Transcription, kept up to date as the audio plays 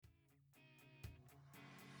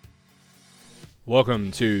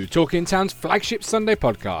Welcome to Talking Town's flagship Sunday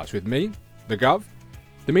podcast with me, the Gov,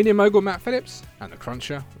 the media mogul Matt Phillips, and the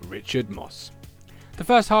cruncher Richard Moss. The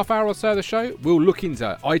first half hour or so of the show, we'll look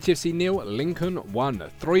into ITFC 0, Lincoln 1,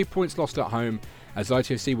 3 points lost at home as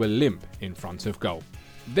ITFC were limp in front of goal.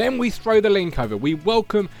 Then we throw the link over. We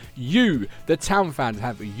welcome you, the town fans, to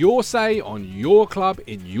have your say on your club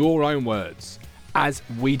in your own words, as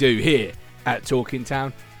we do here at Talking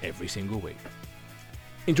Town every single week.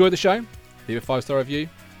 Enjoy the show. Leave a 5-star review,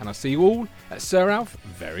 and I'll see you all at Sir Alf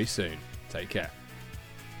very soon. Take care.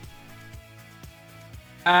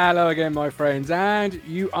 Hello again, my friends, and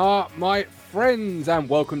you are my friends, and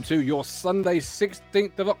welcome to your Sunday,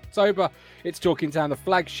 16th of October. It's Talking Town, the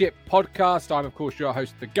flagship podcast. I'm, of course, your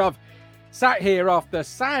host, the Gov. Sat here after,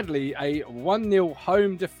 sadly, a 1-0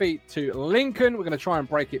 home defeat to Lincoln. We're going to try and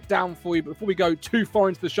break it down for you. But before we go too far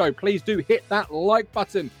into the show, please do hit that like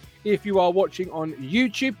button if you are watching on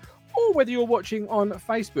YouTube, or whether you're watching on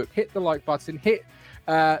Facebook. Hit the like button, hit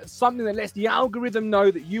something that lets the algorithm know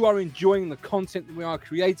that you are enjoying the content that we are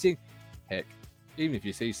creating. Heck, even if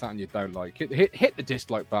you see something you don't like, hit the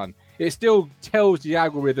dislike button. It still tells the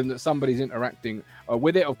algorithm that somebody's interacting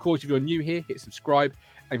with it. Of course, if you're new here, hit subscribe.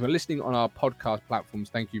 And if you're listening on our podcast platforms,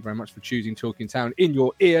 thank you very much for choosing Talking Town in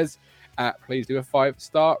your ears. Please do a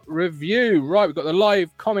 5-star review. Right, we've got the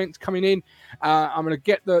live comments coming in. I'm going to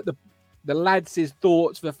get the lads'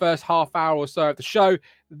 thoughts for the first half hour or so of the show.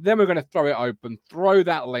 Then we're going to throw it open, throw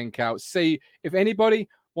that link out, see if anybody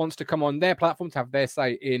wants to come on their platform to have their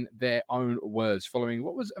say in their own words, following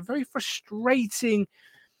what was a very frustrating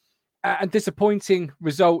and disappointing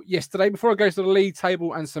result yesterday. Before I go to the league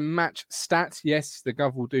table and some match stats, yes, the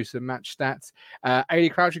Gov will do some match stats.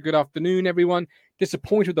 Ailey Croucher, good afternoon, everyone.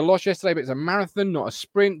 Disappointed with the loss yesterday, but it's a marathon, not a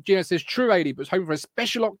sprint. Gina says, true, Ailey, but was hoping for a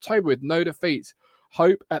special October with no defeats.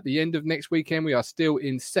 Hope at the end of next weekend we are still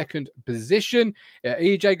in second position.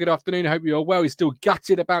 EJ, good afternoon. I hope you're well. He's still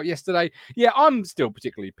gutted about yesterday. Yeah, I'm still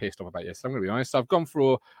particularly pissed off about yesterday. I'm going to be honest. I've gone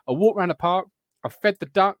for a walk around the park. I've fed the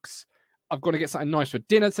ducks. I've got to get something nice for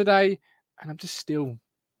dinner today. And I'm just still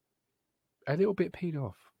a little bit peed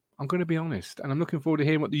off. I'm going to be honest. And I'm looking forward to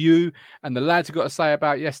hearing what you and the lads have got to say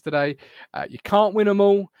about yesterday. You can't win them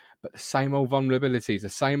all. But the same old vulnerabilities, the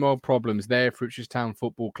same old problems there for Ipswich Town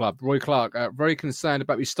Football Club. Roy Clark, very concerned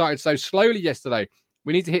about we started so slowly yesterday.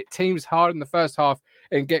 We need to hit teams hard in the first half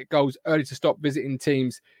and get goals early to stop visiting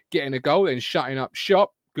teams getting a goal and shutting up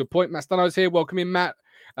shop. Good point. Matt Stano's here. Welcome in, Matt.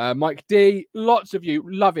 Mike D, lots of you.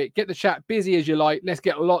 Love it. Get the chat busy as you like. Let's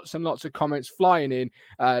get lots and lots of comments flying in.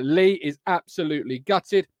 Lee is absolutely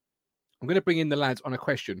gutted. I'm going to bring in the lads on a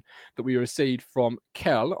question that we received from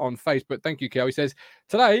Kel on Facebook. Thank you, Kel. He says,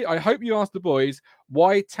 today, I hope you ask the boys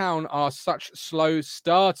why Town are such slow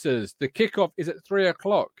starters. The kickoff is at 3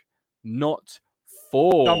 o'clock, not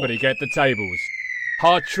 4. Somebody get the tables.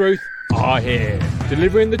 Hard truth are here.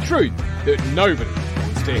 Delivering the truth that nobody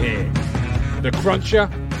wants to hear. The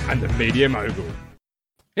cruncher and the media mogul.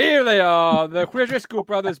 Here they are, the Driscoll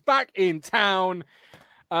brothers back in town.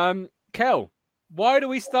 Kel, why do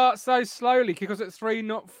we start so slowly? Because at 3,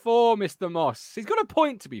 not 4, Mr. Moss. He's got a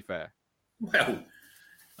point, to be fair. Well,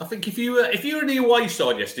 I think if you were on the away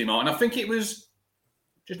side yesterday, Martin, I think it was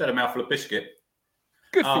just had a mouthful of biscuit.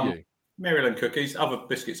 Good for you. Maryland cookies. Other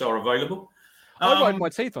biscuits are available. I rotted my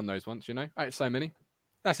teeth on those once, you know. I ate so many.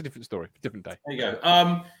 That's a different story, different day. There you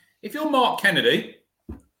go. If you're Mark Kennedy,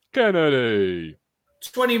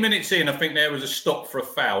 20 minutes in, I think there was a stop for a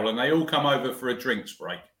foul, and they all come over for a drinks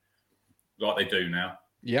break. Like they do now.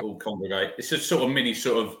 Yep. All congregate. It's a sort of mini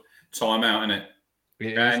sort of timeout, isn't it?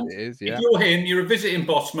 It is, yeah. If you're him, you're a visiting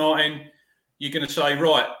boss, Martin, you're going to say,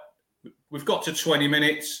 right, we've got to 20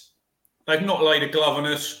 minutes. They've not laid a glove on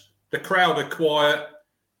us. The crowd are quiet.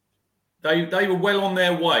 They were well on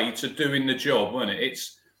their way to doing the job, weren't it?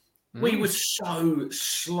 We were so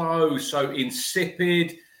slow, so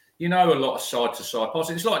insipid. You know, a lot of side-to-side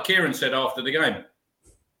passing. It's like Kieran said after the game.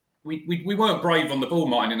 We weren't brave on the ball,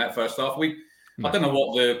 Martin, in that first half. I don't know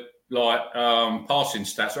what the passing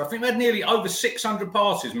stats are. I think we had nearly over 600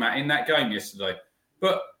 passes, Matt, in that game yesterday.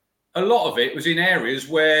 But a lot of it was in areas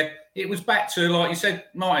where it was back to, like you said,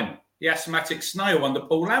 Martin, the asthmatic snail under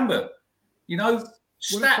Paul Lambert. You know,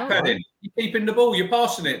 stat padding. Right? You're keeping the ball, you're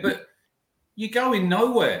passing it, but you're going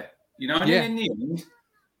nowhere. You know, and in the end,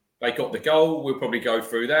 they got the goal. We'll probably go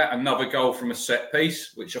through that. Another goal from a set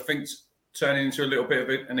piece, which I think's turning into a little bit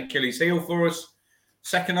of an Achilles heel for us.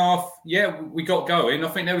 Second half, we got going. I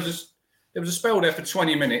think there was a spell there for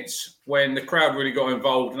 20 minutes when the crowd really got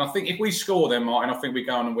involved. And I think if we score then, Martin, I think we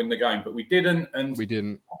go on and win the game. But we didn't. And we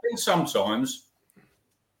didn't. I think sometimes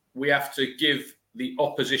we have to give the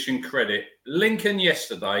opposition credit. Lincoln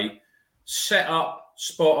yesterday set up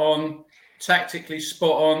spot on, tactically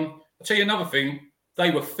spot on. I'll tell you another thing, they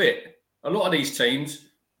were fit. A lot of these teams,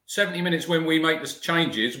 70 minutes when we make the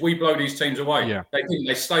changes, we blow these teams away. Yeah. They didn't.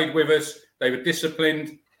 They stayed with us. They were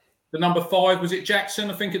disciplined. The number 5, was it Jackson,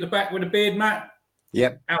 I think, at the back with a beard, Matt?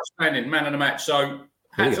 Yep. Outstanding, man of the match. So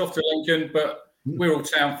hats off to Lincoln, but we're all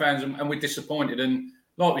Town fans and we're disappointed. And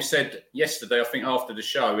like we said yesterday, I think after the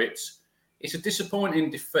show, it's a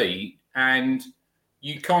disappointing defeat, and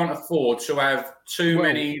you can't afford to have too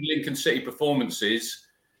many Lincoln City performances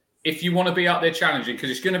if you want to be up there challenging, because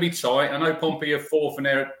it's going to be tight. I know Pompey are 4th in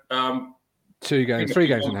their 3 games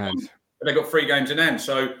in hand. They've got 3 games in hand.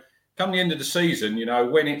 So come the end of the season,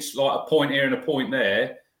 when it's like a point here and a point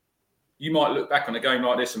there, you might look back on a game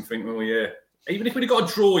like this and think, well, yeah. Even if we'd have got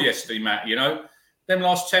a draw yesterday, Matt, them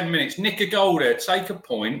last 10 minutes, nick a goal there, take a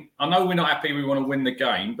point. I know we're not happy, we want to win the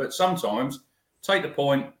game, but sometimes take the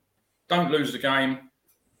point, don't lose the game,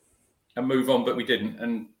 and move on. But we didn't,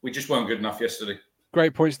 and we just weren't good enough yesterday.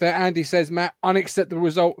 Great points there. Andy says, Matt, unacceptable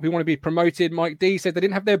result. We want to be promoted. Mike D said they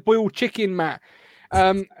didn't have their boiled chicken, Matt.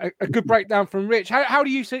 A good breakdown from Rich. How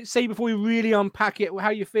do you see, before we really unpack it, how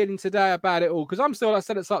are you feeling today about it all? Because I'm still, like I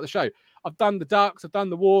said at the start of the show, I've done the ducks, I've done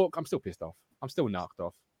the walk. I'm still pissed off. I'm still knocked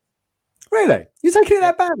off. Really? You're taking it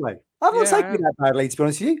that badly? I'm not taking it that badly, to be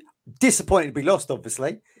honest with you. Disappointed we lost,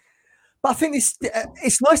 obviously. But I think it's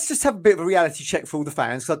nice to just have a bit of a reality check for all the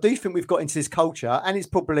fans, because I do think we've got into this culture, and it's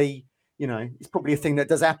probably a thing that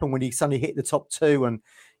does happen when you suddenly hit the top 2 and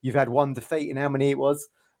you've had 1 defeat in how many it was.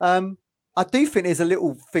 I do think there's a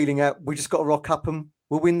little feeling that we just got to rock up and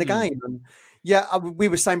we'll win the game. And we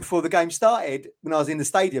were saying before the game started, when I was in the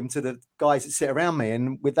stadium, to the guys that sit around me,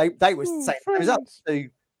 and they were saying it was up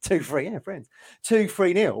 2-3, friends,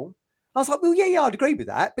 2-3-0. I was like, well, yeah, I'd agree with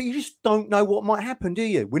that, but you just don't know what might happen, do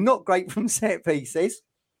you? We're not great from set pieces.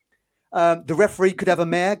 The referee could have a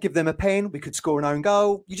mare, give them a pen. We could score an own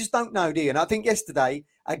goal. You just don't know, do you? And I think yesterday,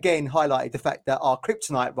 again, highlighted the fact that our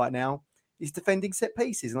kryptonite right now is defending set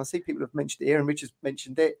pieces. And I see people have mentioned it here, and Richard's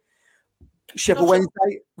mentioned it. Sheffield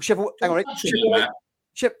Wednesday. Sheffield Wednesday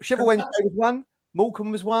was one.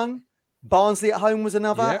 Morecambe was one. Barnsley at home was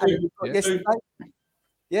another.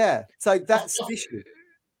 So that's the issue.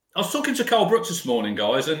 I was talking to Carl Brooks this morning,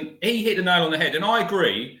 guys, and he hit the nail on the head. And I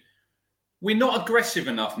agree. We're not aggressive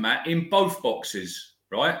enough, Matt, in both boxes,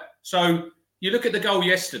 right? So you look at the goal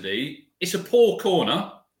yesterday, it's a poor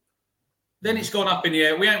corner. Then it's gone up in the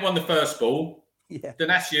air. We ain't won the first ball. Yeah.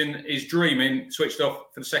 Donatian is dreaming, switched off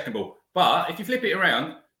for the second ball. But if you flip it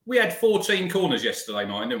around, we had 14 corners yesterday,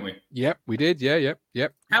 Martin, didn't we? Yep, we did. Yeah,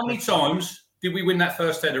 yep. How many times did we win that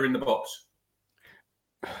first header in the box?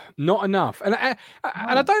 Not enough. And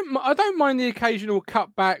I don't mind the occasional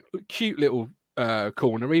cutback, cute little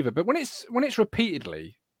corner either. But when it's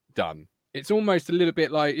repeatedly done, it's almost a little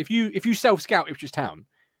bit like if you self-scout Ipswich Town,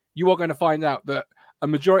 you are going to find out that a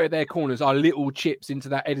majority of their corners are little chips into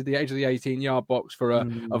that edge of the 18-yard box for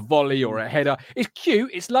a volley or a header. It's cute,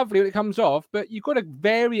 it's lovely when it comes off, but you've got to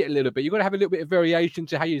vary it a little bit. You've got to have a little bit of variation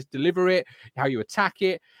to how you deliver it, how you attack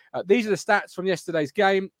it. These are the stats from yesterday's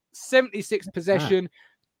game: 76 possession,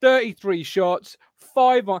 33 shots,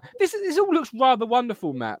 5 on. This all looks rather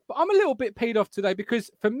wonderful, Matt. But I'm a little bit peed off today because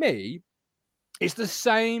for me, it's the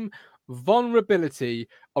same vulnerability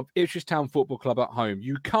of Ipswich Town Football Club at home.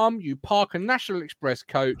 You park a National Express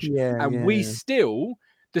coach, we still,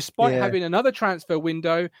 despite having another transfer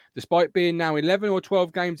window, despite being now 11 or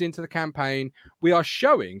 12 games into the campaign, we are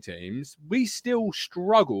showing teams we still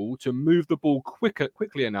struggle to move the ball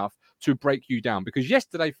quickly enough to break you down. Because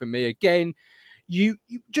yesterday, for me, again, you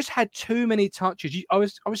just had too many touches. I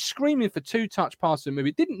was screaming for 2 touch passes a move.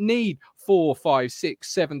 It didn't need 4, 5,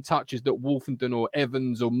 6, 7 touches that Wolfenden or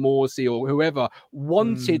Evans or Morsey or whoever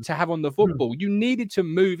wanted to have on the football. You needed to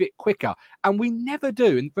move it quicker, and we never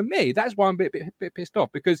do. And for me, that's why I'm a bit pissed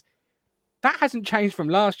off, because that hasn't changed from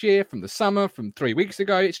last year, from the summer, from 3 weeks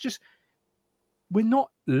ago. It's just we're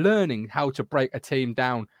not learning how to break a team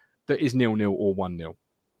down that is 0-0 or 1-0.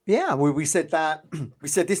 Yeah, we said that. We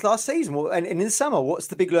said this last season. Well, and in the summer, what's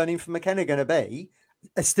the big learning from McKenna going to be?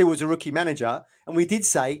 Still as a rookie manager, and we did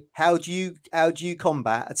say, how do you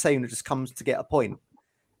combat a team that just comes to get a point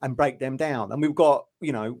and break them down? And we've got,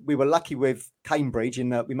 we were lucky with Cambridge in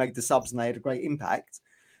that we made the subs and they had a great impact.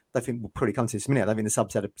 I think we'll probably come to this in a minute. I don't think the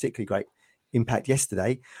subs had a particularly great impact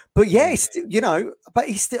yesterday. But yeah, but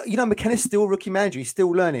he's still, McKenna's still a rookie manager. He's still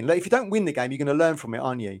learning. Like, if you don't win the game, you're going to learn from it,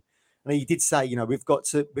 aren't you? And he did say, we've got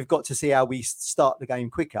to see how we start the game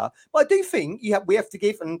quicker. But I do think we have to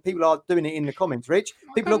give, and people are doing it in the comments, Rich.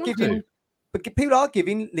 People are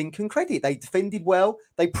giving Lincoln credit. They defended well.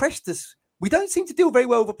 They pressed us. We don't seem to deal very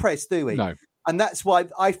well with a press, do we? No. And that's why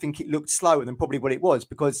I think it looked slower than probably what it was,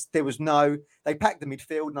 because there was they packed the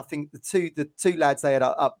midfield. And I think the two lads they had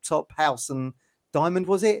up top, House and Diamond,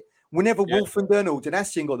 was it? Whenever Wolfenden or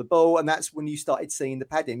Donatian got the ball, and that's when you started seeing the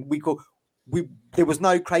padding. There was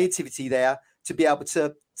no creativity there to be able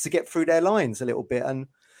to get through their lines a little bit. And,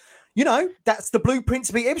 that's the blueprint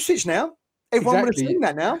to beat Ipswich now. Everyone would have seen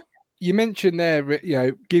that now. You mentioned there,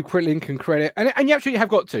 give Lincoln credit, and you actually have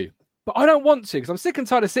got to. But I don't want to, because I'm sick and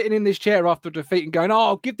tired of sitting in this chair after defeat and going,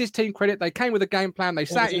 I'll give this team credit. They came with a game plan. They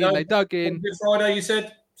sat in, they dug in. Good Friday, you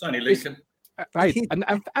said? It's only Lincoln.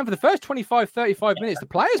 And for the first 25, 35 minutes, the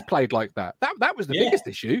players played like that. That was the biggest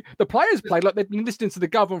issue. The players played like they'd been listening to the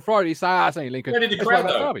Gov on Friday say, it's only Lincoln. So did the crowd,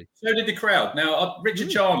 though. So did the crowd. Now, Richard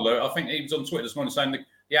Chandler, I think he was on Twitter this morning saying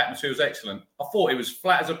the atmosphere was excellent. I thought it was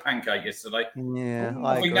flat as a pancake yesterday. Yeah,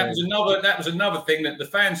 I think that was another thing that the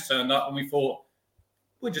fans turned up and we thought,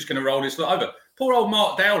 we're just going to roll this lot over. Poor old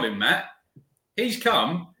Mark Dowling, Matt. He's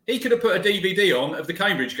come. He could have put a DVD on of the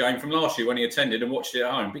Cambridge game from last year when he attended and watched it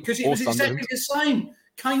at home, because it was exactly the same.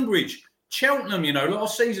 Cambridge, Cheltenham,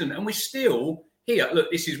 last season, and we're still here.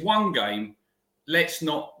 Look, this is one game. Let's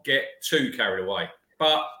not get too carried away.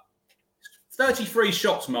 But 33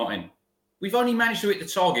 shots, Martin. We've only managed to hit the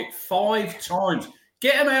target 5 times.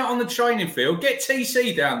 Get them out on the training field. Get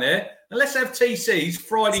TC down there. And let's have TC's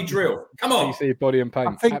Friday drill. Come on. TC body and paint.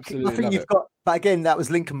 I think you've got, but again, that was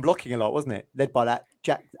Lincoln blocking a lot, wasn't it? Led by that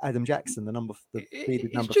Adam Jackson, the number.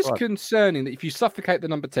 It's just 5. Concerning that if you suffocate the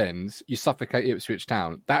number 10s, you suffocate Ipswich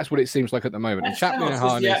Town. That's what it seems like at the moment. And Chaplin and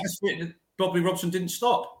Harness. Bobby Robson didn't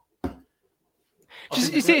stop.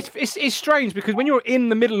 It's strange, because when you're in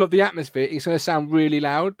the middle of the atmosphere, it's going to sound really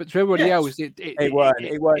loud, but to everybody else,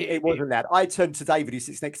 it wasn't loud. I turned to David, who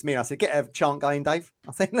sits next to me, and I said, "Get a chant going, Dave."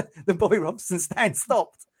 I think the Bobby Robson stand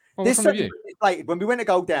stopped. When we went a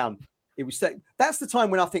goal down, it was that's the time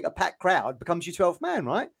when I think a packed crowd becomes your 12th man,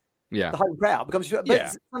 right? Yeah, the home crowd becomes your.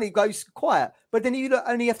 But suddenly it goes quiet. But then you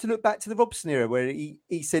only have to look back to the Robson era, where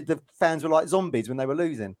he said the fans were like zombies when they were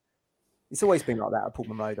losing. It's always been like that at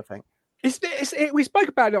Portman Road, I think. We spoke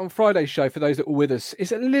about it on Friday's show. For those that were with us,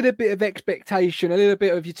 it's a little bit of expectation, a little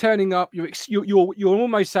bit of you turning up. You're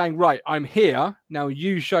almost saying, right, I'm here now.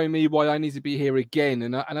 You show me why I need to be here again.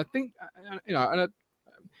 And I think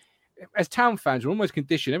as Town fans, we're almost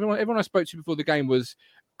conditioned. Everyone I spoke to before the game was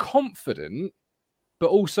confident,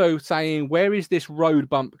 but also saying, where is this road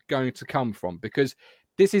bump going to come from? Because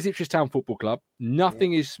this is Ipswich Town Football Club.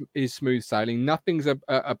 Nothing is smooth sailing. Nothing's a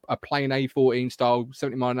plain A14 style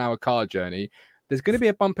 70-mile-an-hour car journey. There's going to be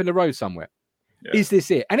a bump in the road somewhere. Yeah. Is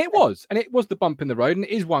this it? And it was the bump in the road. And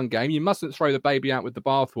it is one game. You mustn't throw the baby out with the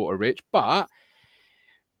bathwater, Rich. But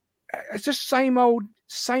it's just same old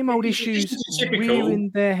issues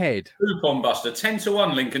rearing their head. Coupon buster,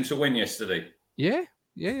 10-1 Lincoln to win yesterday. Yeah.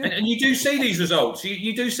 And you do see these results.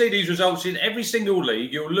 You do see these results in every single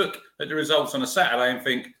league. You'll look at the results on a Saturday and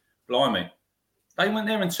think, blimey, they went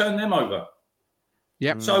there and turned them over.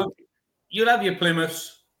 Yeah. So you'll have your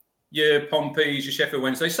Plymouths, your Pompeys, your Sheffield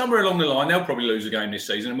Wednesday. Somewhere along the line, they'll probably lose a game this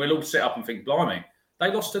season, and we'll all sit up and think, blimey,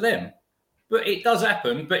 they lost to them. But it does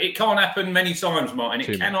happen, but it can't happen many times, Martin.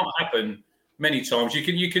 It cannot happen many times.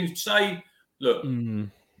 You can say, look,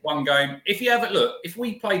 one game. If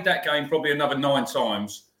we played that game probably another 9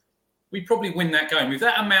 times, we'd probably win that game. With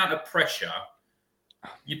that amount of pressure,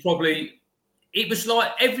 it was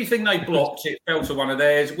like everything they blocked, it fell to one of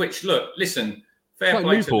theirs, which, look, listen, fair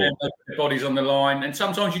play to them, they put their bodies on the line. And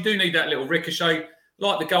sometimes you do need that little ricochet,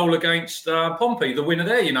 like the goal against Pompey, the winner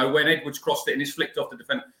there, when Edwards crossed it and it's flicked off the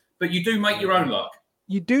defender. But you do make your own luck.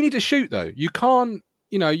 You do need to shoot, though. You can't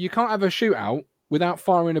have a shootout without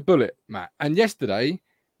firing a bullet, Matt. And yesterday,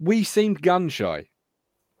 we seemed gun shy.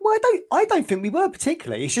 Well, I don't think we were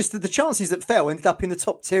particularly. It's just that the chances that fell ended up in the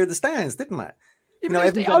top tier of the stands, didn't it?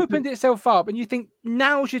 It opened itself up, and you think,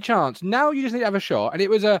 now's your chance. Now you just need to have a shot. And it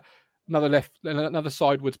was another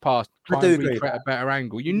sideways pass, try and recreate a better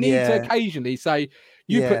angle. You need to occasionally say,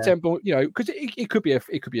 put tempo, because it could be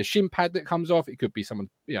a shin pad that comes off. It could be someone,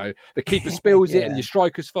 the keeper spills it and your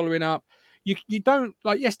striker's following up. You don't,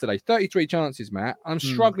 like yesterday, 33 chances, Matt. I'm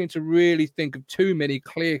struggling to really think of too many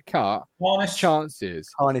clear-cut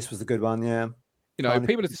chances. Harness was a good one, yeah.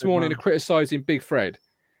 People this morning are criticising Big Fred.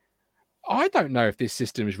 I don't know if this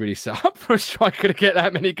system is really set up for a striker to get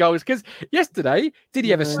that many goals, because yesterday, did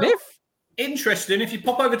he have a sniff? Interesting. If you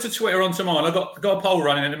pop over to Twitter on tomorrow, I've got a poll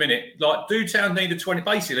running in a minute. Like, do Town need a 20?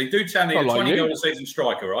 Basically, do Town need a 20-goal a season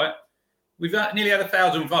striker, right? We've nearly had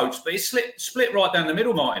 1,000 votes, but it's split right down the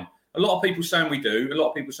middle, Martin. A lot of people saying we do, a lot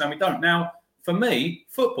of people saying we don't. Now, for me,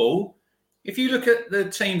 football, if you look at the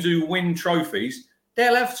teams who win trophies,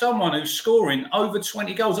 they'll have someone who's scoring over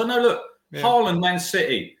 20 goals. I know, look, Yeah. Haaland, Man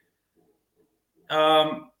City.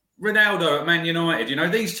 Ronaldo at Man United. You know,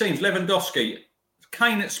 these teams, Lewandowski,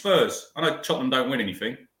 Kane at Spurs. I know Tottenham don't win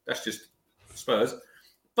anything. That's just Spurs.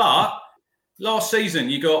 But last season,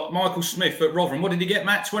 you got Michael Smith at Rotherham. What did he get,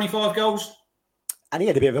 Matt? 25 goals? And he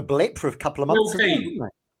had a bit of a blip for a couple of months. Will Keane,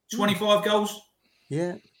 25 goals?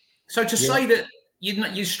 Yeah. So to say that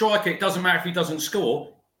you strike it doesn't matter if he doesn't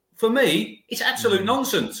score, for me, it's absolute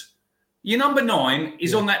nonsense. Your number 9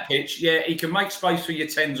 is on that pitch. Yeah, he can make space for your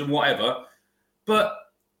 10s and whatever. But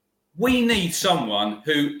we need someone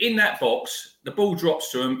who, in that box, the ball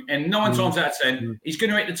drops to him, and 9 times out of 10, he's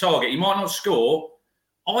going to hit the target. He might not score.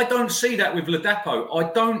 I don't see that with Ladapo.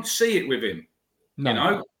 I don't see it with him. No, you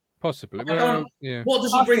know? Possibly. What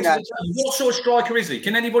does he bring to the team? What sort of striker is he?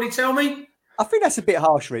 Can anybody tell me? I think that's a bit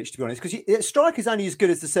harsh, Rich, to be honest, because striker's only as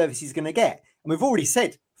good as the service he's going to get. And we've already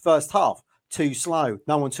said, first half, too slow.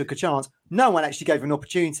 No one took a chance. No one actually gave him an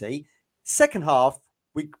opportunity. Second half,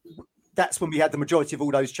 that's when we had the majority of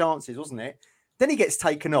all those chances, wasn't it? Then he gets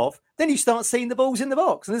taken off. Then you start seeing the balls in the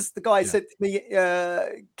box. And as the guy said to me,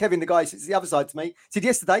 Kevin, the guy sits the other side to me, said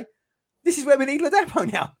yesterday, this is where we need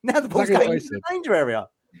Ladapo now. Now the ball's going into the danger area.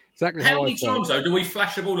 Exactly. How many times, though, do we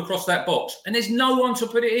flash the ball across that box and there's no one to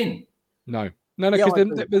put it in? No, because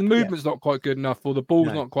the movement's not quite good enough, or the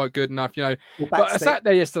ball's not quite good enough, you know. But I sat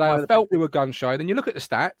there yesterday, I felt we were gun shy. Then you look at the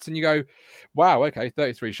stats and you go, wow, okay,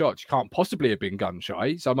 33 shots. You can't possibly have been gun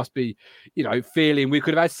shy. So I must be, you know, feeling we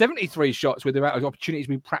could have had 73 shots with the amount of opportunities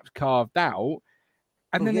we perhaps carved out.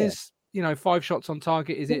 And then there's, you know, 5 shots on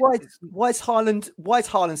target. Why is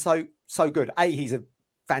Haaland so good? A, he's a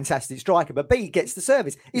fantastic striker, but B, he gets the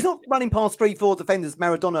service. He's not running past 3-4 defenders,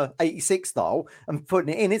 Maradona 86 style, and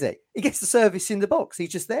putting it in, is he? He gets the service in the box.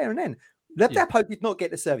 He's just there and then. Ladapo did not get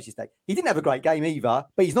the service yesterday. He didn't have a great game either,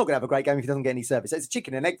 but he's not going to have a great game if he doesn't get any service. It's a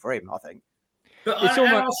chicken and egg for him, I think. But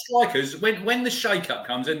our strikers, when the shake-up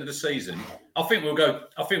comes into the season, I think we'll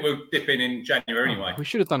dip in January anyway. We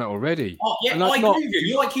should have done it already. Oh, yeah, I agree with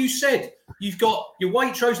you. Like you said, you've got your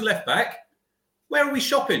Waitrose left back. Where are we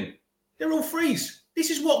shopping? They're all frees. This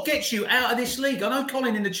is what gets you out of this league. I know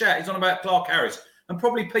Colin in the chat is on about Clark Harris, and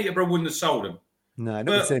probably Peterborough wouldn't have sold him. No,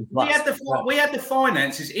 we had the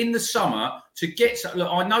finances in the summer to get. Look,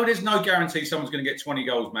 I know there's no guarantee someone's going to get 20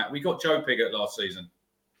 goals, Matt. We got Joe Pigott last season,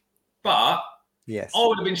 but yes, I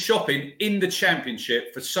would have been shopping in the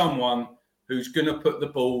Championship for someone who's going to put the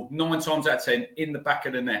ball 9 times out of 10 in the back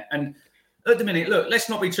of the net. And at the minute, look, let's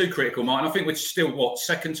not be too critical, Martin. I think we're still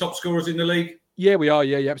second top scorers in the league. Yeah, we are.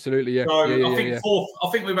 Yeah, absolutely. Yeah. So I think fourth. I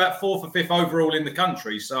think we're about 4th or 5th overall in the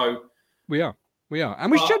country. So we are, and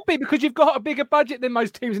we should be, because you've got a bigger budget than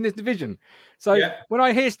most teams in this division. So when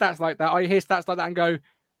I hear stats like that, and go,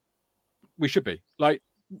 we should be like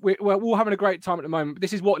we're all having a great time at the moment. But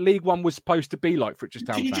this is what League One was supposed to be like for Itchers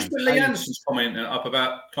Town. Can you just put Lee Anderson's comment up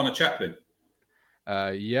about Connor Chaplin?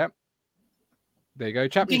 Yeah. There you go.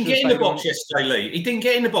 Chaplin he didn't get in the box yesterday, Lee. He didn't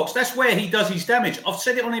get in the box. That's where he does his damage. I've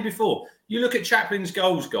said it on here before. You look at Chaplin's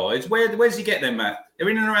goals, guys. Where does he get them, Matt? They're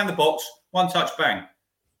in and around the box. One touch, bang.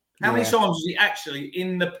 How many times was he actually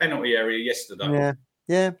in the penalty area yesterday?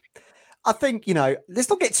 Yeah. I think, let's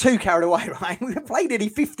not get too carried away, right? We've played nearly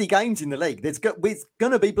 50 games in the league. There's going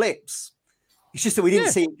to be blips. It's just that we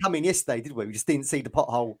didn't see it coming yesterday, did we? We just didn't see the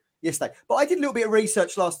pothole yesterday. But I did a little bit of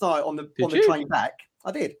research last night on the train back.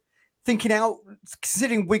 I did. Thinking out,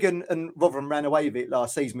 considering Wigan and Rotherham ran away with it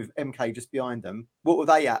last season with MK just behind them, what were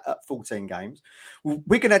they at 14 games? Well,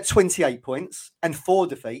 Wigan had 28 points and 4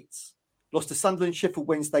 defeats. Lost to Sunderland, Sheffield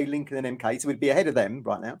Wednesday, Lincoln and MK, so we'd be ahead of them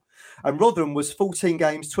right now. And Rotherham was 14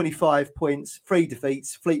 games, 25 points, 3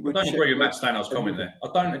 defeats, Fleetwood. I don't agree with Matt Stanhope's comment there. I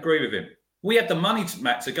don't agree with him. We had the money,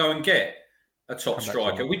 Matt, to go and get a top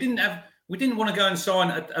striker. We didn't want to go and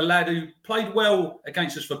sign a lad who played well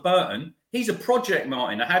against us for Burton. He's a project,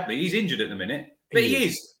 Martin, at Hadley. He's injured at the minute, but he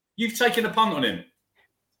is. You've taken a punt on him.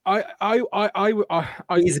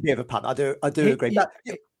 He's a bit of a punt. I do agree.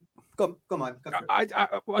 Go on, Mike. I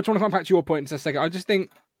just want to come back to your point in a second. I just think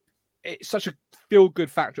it's such a feel-good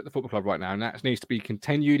factor at the football club right now, and that needs to be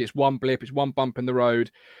continued. It's one blip, it's one bump in the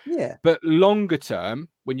road. Yeah. But longer term,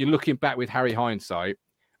 when you're looking back with Harry hindsight,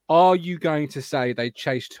 are you going to say they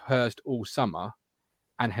chased Hurst all summer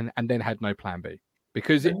and then had no plan B?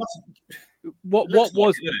 Because it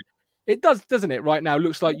does, doesn't it? Right now,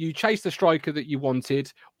 looks like you chased the striker that you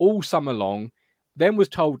wanted all summer long, then was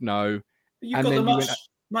told no. You've got the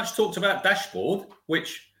much talked about dashboard,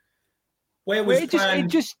 where was plan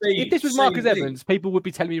B? If this was Marcus Evans, people would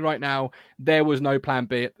be telling me right now there was no plan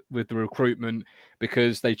B with the recruitment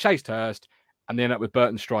because they chased Hurst and they ended up with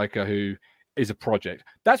Burton striker who is a project.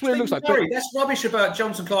 That's what it looks like. That's rubbish about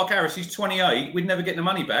Johnson Clark Harris. He's 28. We'd never get the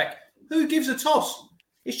money back. Who gives a toss?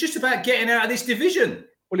 It's just about getting out of this division.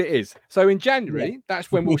 Well, it is. So in January,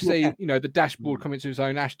 that's when we'll see, the dashboard come into its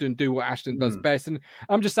own. Ashton do what Ashton does best. And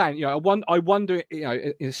I'm just saying, I wonder,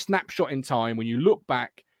 in a snapshot in time, when you look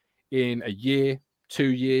back in a year, 2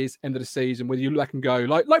 years, end of the season, whether you look back and go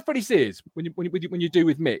like Freddie Sears, when you do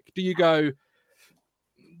with Mick, do you go,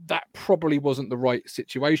 that probably wasn't the right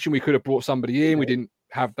situation? We could have brought somebody in. We didn't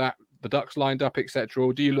have the ducks lined up, etc.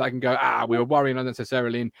 Or do you like and go, we were worrying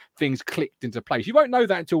unnecessarily and things clicked into place? You won't know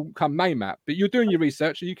that until come May, Matt, but you're doing your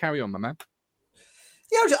research, so you carry on, my man.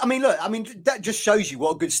 Yeah, that just shows you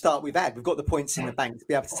what a good start we've had. We've got the points in the bank to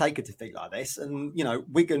be able to take a defeat like this. And,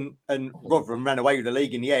 Wigan and Rotherham ran away with the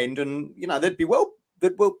league in the end. And, they'd be well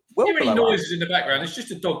hear any noises in the background? It's just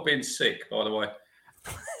a dog being sick, by the way.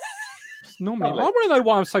 Normally, I want to know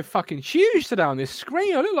why I'm so fucking huge today on this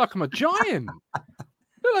screen. I look like I'm a giant. I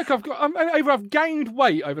look like I've gained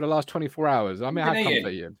weight over the last 24 hours. I mean, I've comfort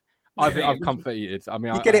eated. I've comfort eated. I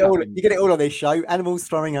mean, you get it all on this show. Animals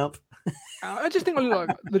throwing up. I just think I look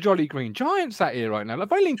like the Jolly Green Giant sat here right now. Like,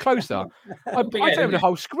 if I lean closer, I'd take over the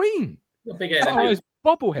whole screen. Big head. Those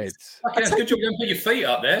bobbleheads. Okay, it's good job you don't put your feet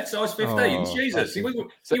up there. Size 15. Jesus, you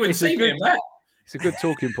wouldn't see me in that. It's a good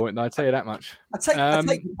talking point, though, I'll tell you that much. I take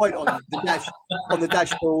the point on the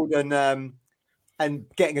dashboard and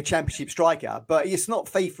getting a championship striker, but it's not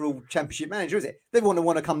FIFA all championship manager, is it? They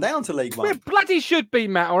want to come down to League One. It bloody should be,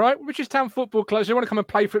 Matt, all right? Richestown Football Club, they want to come and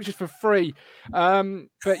play for it just for free.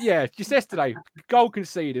 But yeah, just yesterday, goal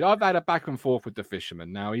conceded. I've had a back and forth with the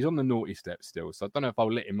fisherman now. He's on the naughty step still, so I don't know if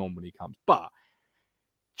I'll let him on when he comes. But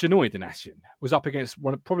Janoi Donacien was up against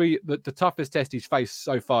one of probably the toughest test he's faced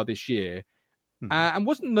so far this year. And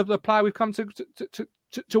wasn't the player we've come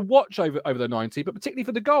to watch over the 90, but particularly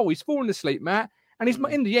for the goal. He's fallen asleep, Matt. And he's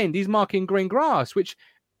in the end, he's marking green grass, which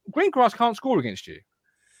green grass can't score against you.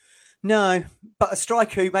 No, but a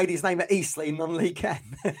striker who made his name at Eastleigh in non-league can,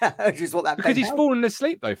 which is what that. Because he's fallen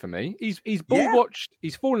asleep though. For me, he's ball watched.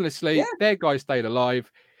 He's fallen asleep. Yeah. Their guy stayed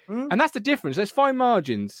alive, and that's the difference. There's fine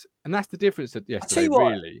margins, and that's the difference that yesterday.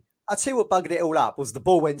 Really, I'll tell you what bugged it all up was the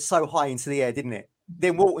ball went so high into the air, didn't it?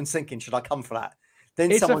 Then Walton's thinking, should I come for that?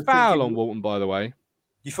 Then it's a foul on Walton, by the way.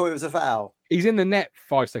 You thought it was a foul? He's in the net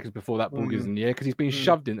 5 seconds before that ball goes in the air because he's been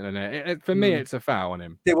shoved into the net. For me, it's a foul on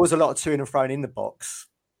him. There was a lot of to and fro in the box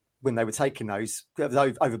when they were taking those. It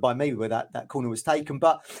was over by me where that corner was taken.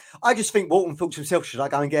 But I just think Walton thought to himself, should I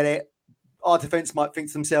go and get it? Our defence might think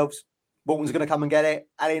to themselves, Walton's going to come and get it.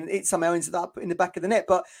 And it somehow ended up in the back of the net.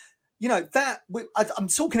 But, I'm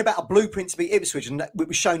talking about a blueprint to beat Ipswich, and it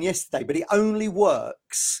was shown yesterday, but it only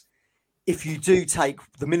works if you do take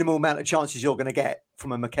the minimal amount of chances you're going to get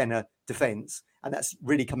from a McKenna defence, and that's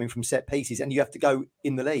really coming from set pieces, and you have to go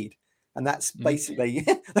in the lead. And that's basically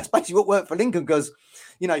what worked for Lincoln, because,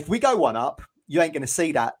 if we go one up, you ain't going to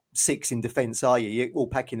see that 6 in defence, are you? You're all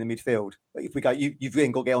packing the midfield. But if we go, you've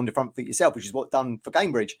then got to get on the front foot yourself, which is what done for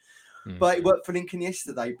Cambridge. But it worked for Lincoln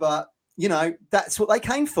yesterday. But, that's what they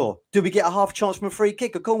came for. Do we get a half chance from a free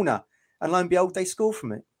kick, a corner? And lo and behold, they score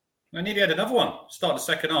from it. I nearly had another one. Start the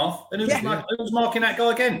second half. And who was marking that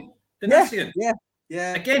guy again? Donacien.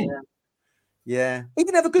 Yeah. Again. Yeah. He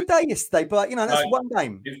didn't have a good day yesterday, but, that's one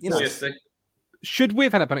game. Should we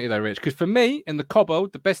have had a penalty though, Rich? Because for me, in the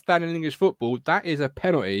Cobbo, the best stand in English football, that is a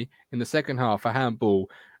penalty in the second half, a handball.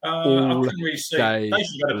 I couldn't really see. They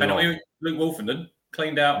should have had a penalty. Luke Wolfenden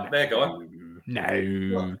cleaned out their guy.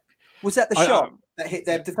 No. Was that the shot that hit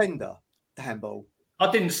their defender, the handball? I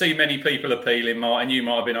didn't see many people appealing, Martin. You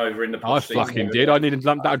might have been over in the post. I fucking did. I needed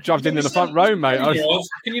that jumped in the front row, mate.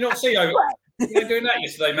 Can you not see over? You were doing that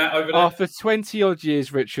yesterday, Matt, over there. After 20-odd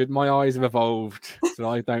years, Richard, my eyes have evolved, so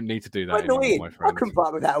I don't need to do that anymore, my friend. I can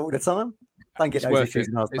fight with that all the time. It's worth it.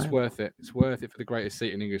 It's worth it. It's worth it for the greatest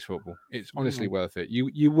seat in English football. It's honestly worth it.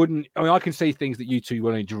 You wouldn't... I mean, I can see things that you two would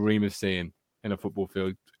only dream of seeing in a football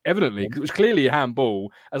field. Evidently, because it was clearly a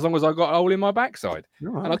handball as long as I got a hole in my backside.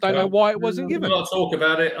 And I don't know why it wasn't given. I'm not talk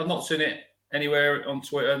about it. I've not seen it anywhere on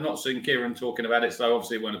Twitter. I've not seen Kieran talking about it, so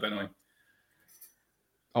obviously it wasn't a penalty.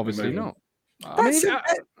 Obviously not.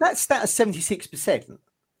 That stat of 76%.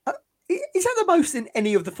 Is that the most in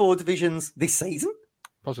any of the 4 divisions this season?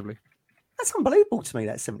 Possibly. That's unbelievable to me,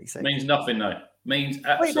 that 76. Means nothing, though. Means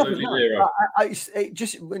absolutely zero.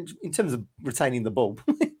 Just in terms of retaining the ball,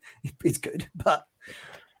 it's good. But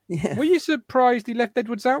yeah. Were you surprised he left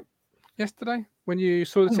Edwards out yesterday when you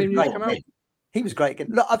saw the team news come out? He was great.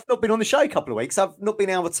 Look, I've not been on the show a couple of weeks. I've not been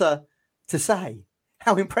able to say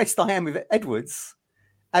how impressed I am with Edwards,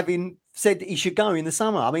 having said that he should go in the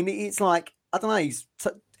summer. I mean, it's like, I don't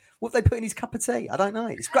know, what they put in his cup of tea? I don't know.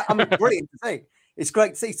 It's great. I mean, brilliant to see. It's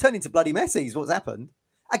great to see. He's turned into bloody Messi is what's happened.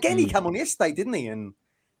 Again, he came on yesterday, didn't he? And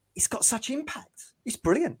it's got such impact. It's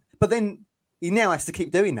brilliant. But then he now has to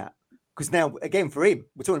keep doing that because now, again, for him,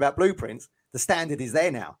 we're talking about blueprints. The standard is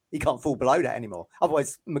there now. He can't fall below that anymore.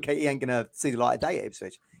 Otherwise, McKennie ain't going to see the light of day at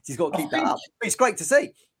Ipswich. He's got to keep that up. But it's great to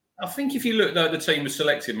see. I think if you look at the team was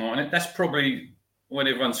selected, Martin, that's probably when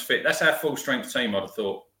everyone's fit. That's our full strength team, I'd have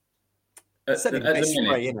thought. At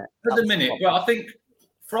the minute. Well, I think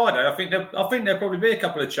Friday, I think there'll probably be a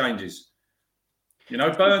couple of changes. You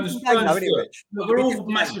know, Burns we're all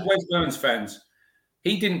massive Wes Burns fans.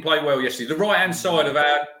 He didn't play well yesterday. The right-hand side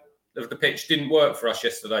of the pitch didn't work for us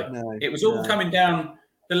yesterday. No, it was all coming down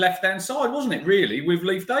the left-hand side, wasn't it, really, with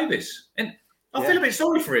Leif Davis? And I feel a bit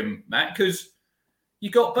sorry for him, Matt, because you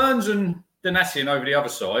got Burns and Donacien over the other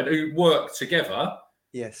side who work together.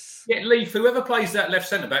 Yes. Yet Leif, whoever plays that left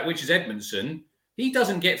centre-back, which is Edmondson, he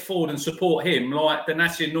doesn't get forward and support him like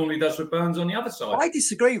Donacien normally does with Burns on the other side. I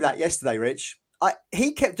disagree with that yesterday, Rich.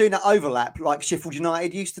 He kept doing that overlap like Sheffield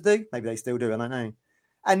United used to do. Maybe they still do, I don't know.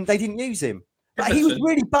 And they didn't use him. But he was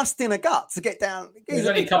really busting a gut to get down. He was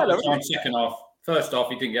only a couple of times second half. First half,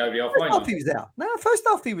 he didn't get over the halfway. First half, he was there. No, first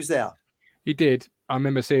half, he was there. He did. I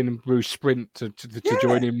remember seeing him Bruce sprint to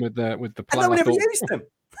join him with the plan. And no one ever used him.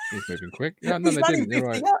 He's moving quick. Yeah, no, they didn't. You're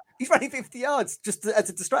right. He's running 50 yards just as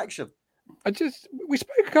a distraction. We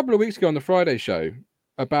spoke a couple of weeks ago on the Friday show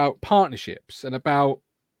about partnerships and about,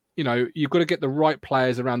 you know, you've got to get the right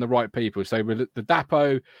players around the right people. So with the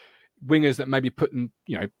Dapo wingers that maybe put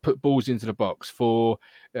balls into the box for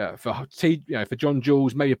John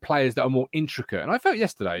Jules, maybe players that are more intricate. And I felt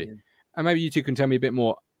yesterday, and maybe you two can tell me a bit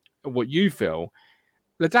more of what you feel.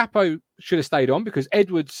 Ladapo should have stayed on because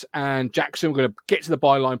Edwards and Jackson were going to get to the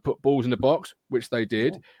byline, put balls in the box, which they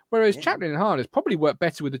did. Whereas Chaplin and Harness probably worked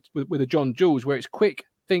better with a John Jules, where it's quick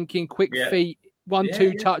thinking, quick feet,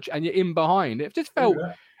 1-2 touch, and you're in behind. It just felt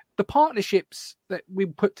the partnerships that we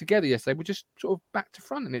put together yesterday were just sort of back to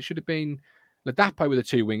front, and it should have been Ladapo with the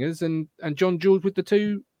two wingers and John Jules with the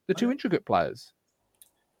two intricate players.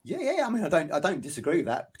 Yeah. I mean, I don't disagree with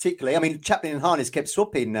that particularly. I mean, Chaplin and Harness kept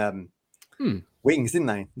swapping wings, didn't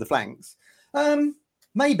they? The flanks.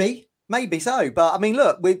 Maybe so. But I mean,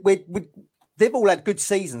 look, they've all had good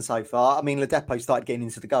seasons so far. I mean, Ladapo started getting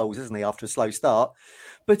into the goals, hasn't he, after a slow start?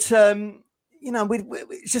 But you know,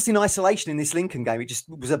 it's just in isolation in this Lincoln game. It just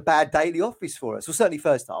was a bad day at the office for us. Well, certainly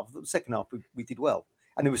first half. Second half, we did well,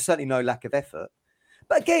 and there was certainly no lack of effort.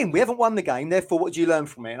 But again, we haven't won the game. Therefore, what do you learn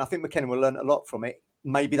from it? And I think McKenna will learn a lot from it.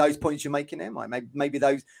 Maybe those points you're making there, Mike. Maybe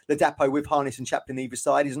those Ladapo with Harness and Chaplin either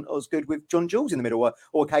side isn't as good with John Jules in the middle,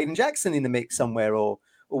 or Caden Jackson in the mix somewhere, or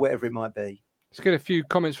whatever it might be. Let's get a few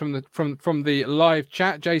comments from the live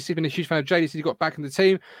chat. JC, been a huge fan of JD since he got back in the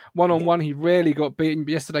team. One-on-one, he rarely got beaten.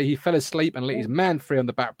 But yesterday, he fell asleep and let his man free on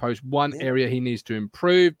the back post. One area he needs to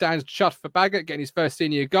improve. Dan's chuffed for Baggett, getting his first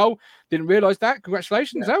senior goal. Didn't realise that.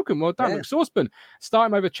 Congratulations, Elkin. Well done. McSaucepan. Start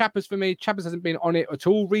him over Chappers for me. Chappers hasn't been on it at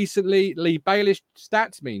all recently. Lee Baelish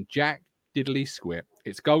stats mean Jack diddly square.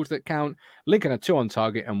 It's goals that count. Lincoln had 2 on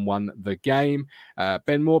target and won the game.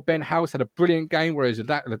 Ben House had a brilliant game, whereas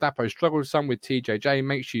Ladapo struggled some with TJJ.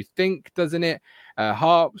 Makes you think, doesn't it?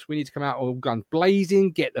 Harps, we need to come out all guns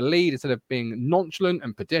blazing, get the lead instead of being nonchalant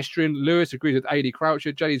and pedestrian. Lewis agrees with AD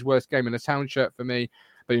Croucher. JD's worst game in a town shirt for me.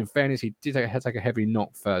 But in fairness, he did take a heavy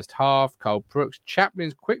knock first half. Carl Brooks.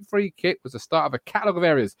 Chaplin's quick free kick was the start of a catalogue of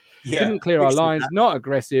errors. Didn't clear our lines. Not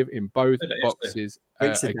aggressive in both boxes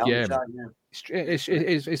again.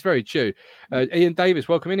 It's very true. Ian Davis,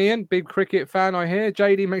 welcome in, Ian. Big cricket fan, I hear.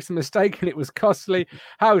 JD makes a mistake and it was costly.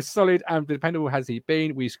 How solid and dependable has he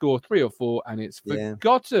been? We score 3 or 4 and it's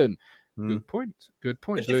forgotten. Good point.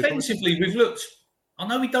 Defensively, we've looked. I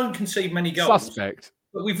know we don't concede many goals. Suspect.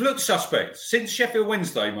 But we've looked suspect since Sheffield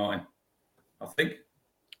Wednesday, mine. I think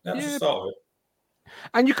that was the start of it.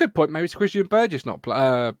 And you could point maybe to Christian Burgess, not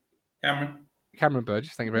Cameron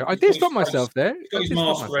Burgess. Thank you very much. I did stop myself there. He's got his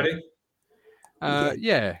mask ready.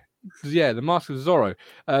 The mask of Zorro.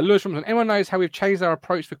 Lewis Robinson. Anyone knows how we've changed our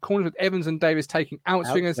approach for corners with Evans and Davis taking out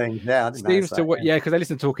swingers? Seems to work. Yeah, because they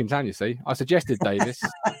listen to Talking Town. You see, I suggested Davis,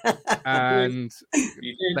 and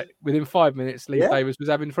within 5 minutes, Lee Davis was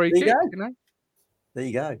having free kick. You know. There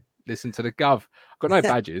you go. Listen to the Gov. Got no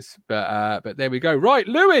badges, but there we go. Right,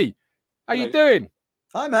 Louis, how you doing?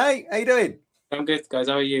 Hi, mate. How you doing? I'm good, guys.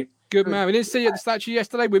 How are you? Good, man. We didn't see you at the statue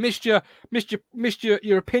yesterday. We missed your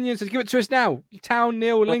opinions. So give it to us now. Town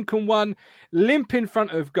 0, Lincoln 1. Limp in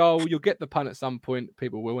front of goal. You'll get the pun at some point.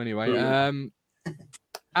 People will anyway.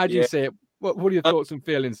 How do you see it? What are your thoughts and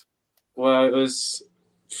feelings? Well, it was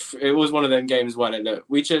one of them games, wasn't it? Look,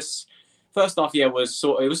 we just first half, was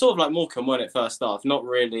sort of like Morecambe, wasn't it? First half, not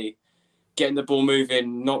really getting the ball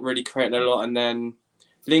moving, not really creating a lot, and then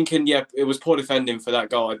Lincoln, yeah, it was poor defending for that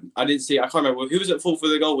goal. I didn't see. I can't remember who was at fault for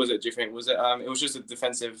the goal. Was it? Do you think? Was it? It was just a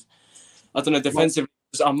defensive. I don't know. Defensive.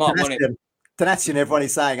 Mark won it. Donation, everyone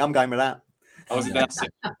is saying, I'm going with that. I was Donation.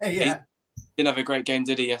 Yeah. He didn't have a great game,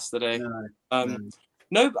 did he, yesterday? No.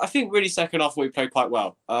 No, I think really second half we played quite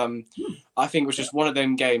well. I think it was just one of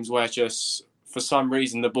them games where just for some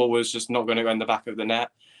reason the ball was just not going to go in the back of the net.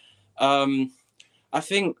 I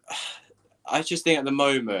just think at the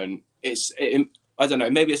moment I don't know,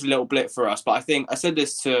 maybe it's a little blip for us, but I think I said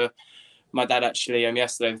this to my dad actually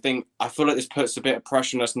yesterday. I feel like this puts a bit of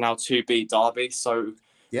pressure on us now to beat Derby, so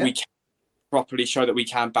we can properly show that we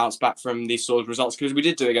can bounce back from these sort of results, because we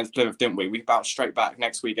did do it against Plymouth, didn't we? We bounced straight back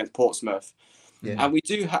next week against Portsmouth. And we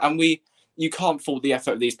do, you can't fault the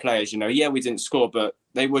effort of these players, you know. Yeah, we didn't score, but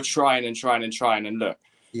they were trying. And look,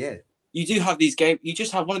 you do have these games. You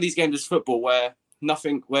just have one of these games of football where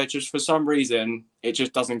just for some reason it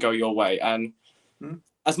just doesn't go your way. And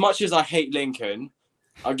as much as I hate Lincoln,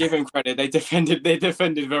 I'll give him credit. They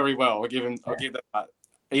defended very well. I'll give them that.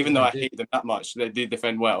 Even though I hate them that much, they did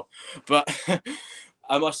defend well. But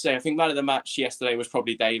I must say, I think man of the match yesterday was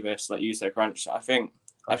probably Davis, like you said, Crunch. I think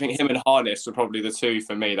him and Harness were probably the two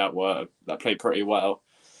for me that played pretty well.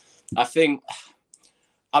 I think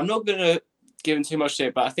I'm not gonna give him too much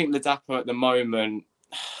shit, but I think Ladapo at the moment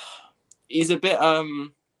he's a bit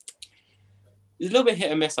he's a little bit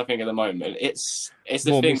hit and miss. I think at the moment it's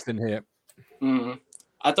the more thing. miss than hit.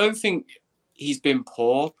 I don't think he's been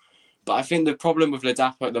poor, but I think the problem with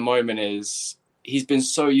Ladapo at the moment is he's been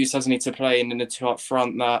so used, hasn't he, to playing in the two up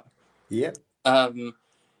front that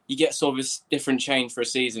you get sort of a different change for a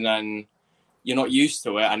season and you're not used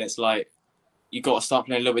to it, and it's like you got to start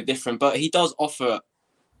playing a little bit different. But he does offer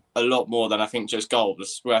a lot more than I think just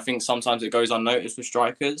goals, where I think sometimes it goes unnoticed with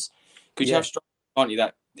strikers. Because you have strikers, aren't you,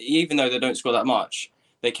 that even though they don't score that much,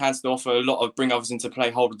 they can still offer a lot of bring others into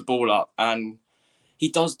play, hold the ball up, and he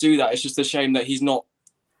does do that. It's just a shame that he's not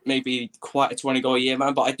maybe quite a 20-goal a year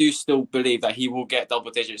man, but I do still believe that he will get double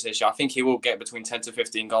digits this year. I think he will get between 10 to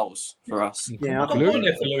 15 goals for us. Yeah, I've got one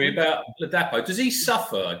there for Louis about Ladapo. Does he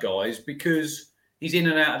suffer, guys, because he's in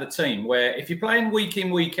and out of the team, where if you're playing week in,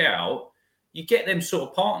 week out, you get them sort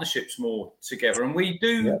of partnerships more together, and we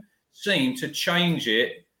do seem to change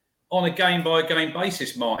it on a game-by-game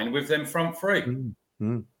basis, Martin, with them front three.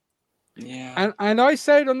 Yeah. And I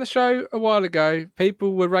said on the show a while ago,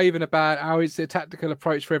 people were raving about how it's a tactical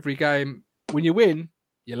approach for every game. When you win,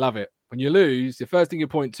 you love it. When you lose, the first thing you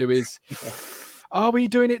point to is, are we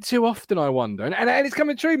doing it too often, I wonder? And it's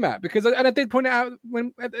coming true, Matt, because I did point it out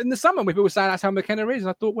when in the summer when people were saying that's how McKenna is. And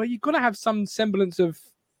I thought, well, you've got to have some semblance of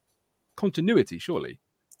continuity, surely.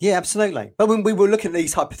 Yeah, absolutely. But when we were looking at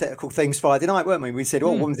these hypothetical things Friday night, weren't we? We said,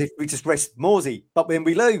 what happens if we just rest Morsey? But when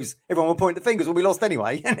we lose, everyone will point the fingers. Well, we lost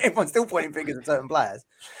anyway. And everyone's still pointing fingers at certain players.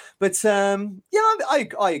 But,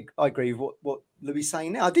 I agree with what Louis is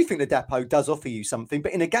saying now. I do think the Ladapo does offer you something.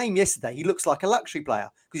 But in a game yesterday, he looks like a luxury player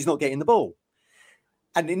because he's not getting the ball.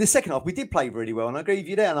 And in the second half, we did play really well. And I agree with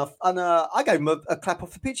you there. And I gave him a clap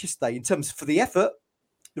off the pitch yesterday in terms for the effort.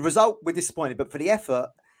 The result, we're disappointed. But for the effort,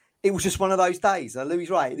 it was just one of those days. Louis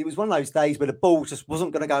is right. It was one of those days where the ball just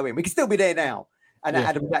wasn't going to go in. We could still be there now. And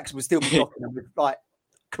Adam Jackson would still be blocking them with like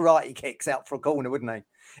karate kicks out for a corner, wouldn't he?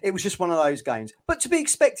 It was just one of those games. But to be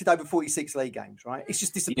expected over 46 league games, right? It's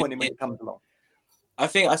just disappointing when it comes along. I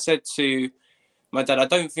think I said to my dad, I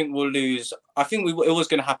don't think we'll lose. I think it was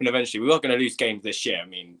going to happen eventually. We are going to lose games this year. I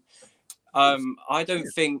mean, I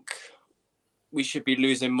don't think we should be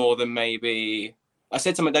losing more than maybe... I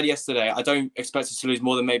said to my dad yesterday, I don't expect us to lose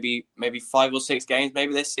more than maybe 5 or 6 games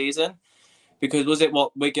maybe this season, because was it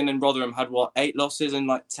what Wigan and Rotherham had 8 losses and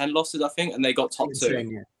 10 losses I think, and they got top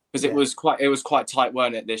 2 because it was quite tight,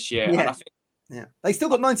 weren't it, this year? Yeah. And I think, They still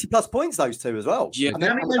got 90+ points, those two as well. Yeah.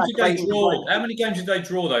 How many games did they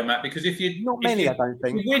draw though, Matt? Because not many, I don't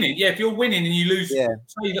think. Winning, if you're winning and you lose,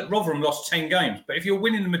 say that Rotherham lost 10 games, but if you're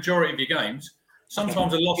winning the majority of your games,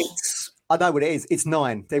 sometimes a loss. I know what it is. It's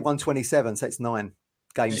 9. They won 27, so it's 9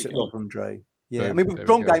 games that Rotherham drew. Yeah, I mean, we've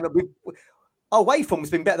drawn game. Our away form has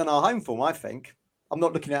been better than our home form, I think. I'm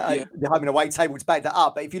not looking at the home and away table to back that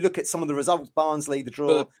up, but if you look at some of the results, Barnsley, the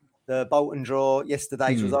draw, the Bolton draw,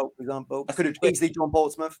 yesterday's result, for example, I could have easily drawn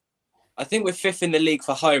Portsmouth. I think we're 5th in the league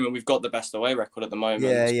for home, and we've got the best away record at the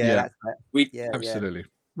moment. Yeah. Absolutely.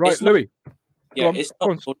 Right, Louis. It's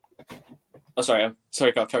not. Oh, sorry,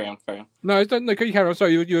 carry on. No, you carry on.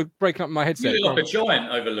 Sorry, you're breaking up my headset. You look like a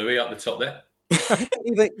giant over Louis up the top there.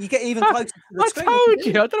 You get even closer to the screen. I told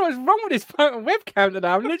you. I don't know what's wrong with this phone webcam today.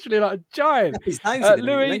 I'm literally like a giant.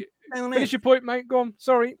 Louis, finish your point, mate. Go on.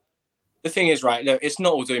 Sorry. the thing is, right, look, it's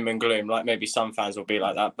not all doom and gloom, like maybe some fans will be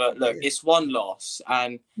like that. But look, it's one loss.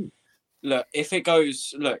 And look, if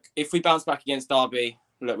we bounce back against Derby,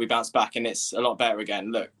 look, we bounce back and it's a lot better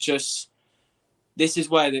again. Look, this is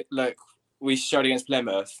where, we showed against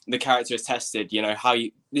Plymouth, the character is tested. You know,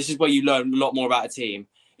 this is where you learn a lot more about a team,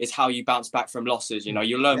 is how you bounce back from losses. You know,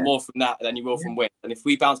 you learn more from that than you will from wins. And if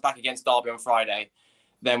we bounce back against Derby on Friday,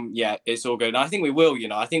 then it's all good. And I think we will,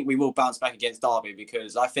 I think we will bounce back against Derby,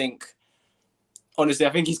 because honestly, I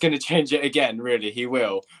think he's going to change it again, really. He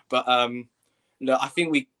will. But look, I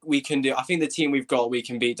think we can do. I think the team we've got, we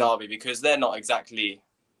can beat Derby, because they're not exactly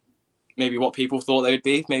maybe what people thought they would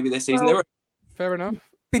be. Maybe this season they were. Fair enough.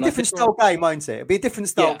 Be a different style game, won't it? It'll be a different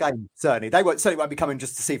style game. Certainly, they certainly won't be coming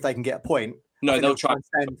just to see if they can get a point. No, they'll try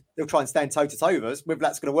and stand toe to toe with us. Whether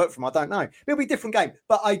that's going to work for them, I don't know. It'll be a different game.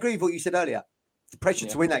 But I agree with what you said earlier. The pressure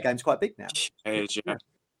to win that game is quite big now. It is, yeah.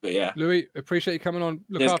 But Louis, appreciate you coming on.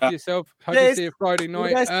 Look after yourself. Hope to see you Friday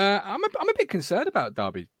night. I'm a bit concerned about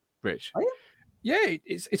Derby, Rich. Are you? Yeah,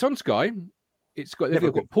 it's on Sky.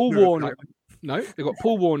 They've got Paul Warne. No, they've got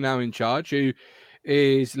Paul Warne now in charge, who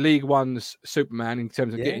is League One's Superman in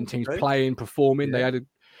terms of getting teams playing, performing. They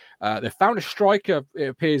found a striker, it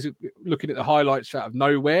appears, looking at the highlights out of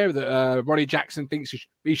nowhere, that Ronnie Jackson thinks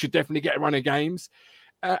he should definitely get a run of games.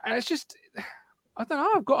 And it's just, I don't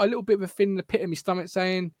know, I've got a little bit of a fin in the pit of my stomach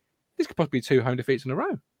saying this could possibly be 2 home defeats in a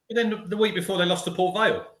row. But then the week before they lost to Port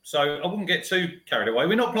Vale, so I wouldn't get too carried away.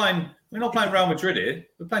 We're not playing Real Madrid here.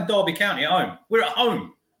 We're playing Derby County at home. We're at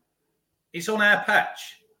home. It's on our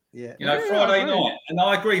patch. Yeah, Friday night. And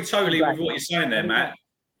I agree totally with what you're saying there, Matt.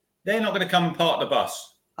 They're not going to come and park the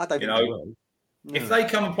bus. I don't think they will. If they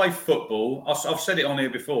come and play football, I've said it on here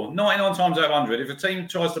before, 99 times out of 100, if a team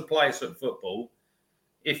tries to play us at football,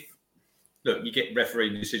 you get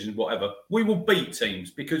refereeing decisions, whatever, we will beat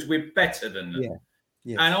teams because we're better than them.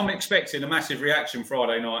 Yeah. And I'm expecting a massive reaction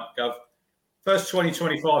Friday night, Gov. First 20,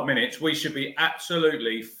 25 minutes, we should be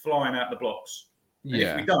absolutely flying out the blocks. And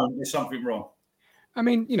if we don't, there's something wrong. I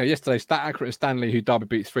mean, yesterday, Stat Accurate Stanley, who Derby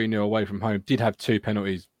beat 3-0 away from home, did have 2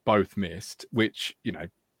 penalties, both missed, which,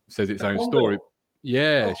 says its own story.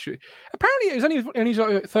 Yeah. Oh. Apparently, it was only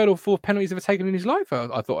his third or fourth penalty he's ever taken in his life,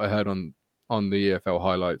 I thought I heard on the EFL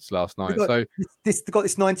highlights last night. They've got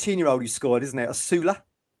this 19-year-old who scored, isn't it? Asula?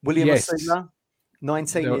 William Asula?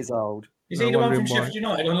 19 years old. Is he the one from Sheffield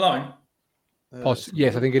United on loan?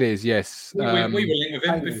 Yes, I think it is, yes. We were linked with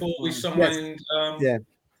him before we signed Hadme,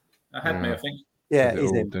 I think. Yeah,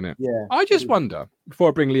 he's in. Didn't it? Yeah. I just wonder, before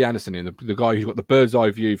I bring Lee Anderson in, the guy who's got the bird's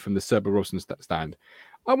eye view from the Cerber Wilson stand,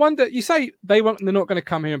 I wonder, you say they're not going to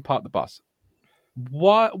come here and park the bus.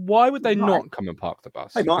 Why would they not come and park the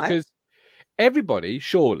bus? They might. Because everybody,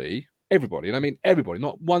 and I mean everybody,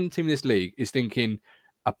 not one team in this league is thinking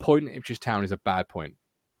a point at Ipswich Town is a bad point.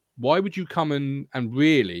 Why would you come and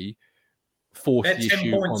really force the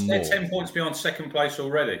issue on more? They're 10 points behind second place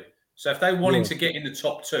already. So if they wanted to get in the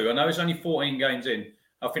top 2, I know it's only 14 games in.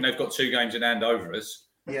 I think they've got 2 games in hand over us.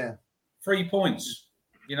 Yeah. 3 points.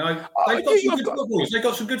 They've got some good footballers. They've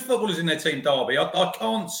got some good footballers in their team, Derby. I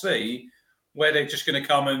can't see where they're just going to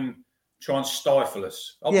come and try and stifle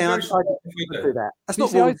us. I do that. That's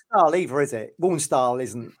not Warren style either, is it? Warren style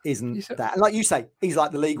isn't that. And like you say, he's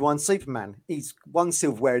like the League One Superman. He's won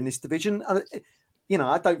silverware in this division. I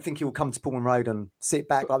don't think he will come to Pullman Road and sit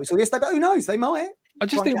back like we saw yesterday. But who knows? They might. I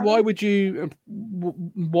just think, why would you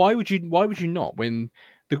not, when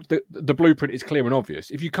the blueprint is clear and obvious?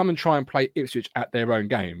 If you come and try and play Ipswich at their own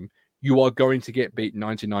game, you are going to get beat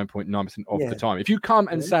 99.9% of the time. If you come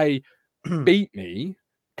and say, beat me,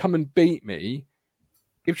 come and beat me,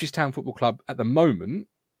 Ipswich Town Football Club at the moment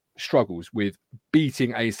struggles with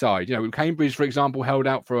beating a side. Cambridge, for example, held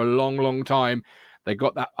out for a long, long time. They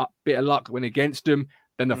got that bit of luck when against them,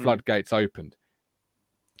 then the floodgates opened.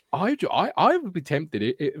 I would be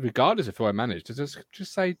tempted, regardless of who I managed, to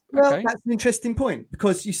just say, okay. That's an interesting point,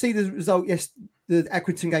 because you see the result, the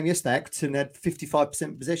Accrington game yesterday, Accrington had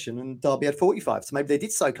 55% possession and Derby had 45%. So maybe they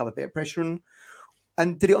did soak up a bit of pressure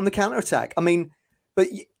and did it on the counter-attack. I mean, but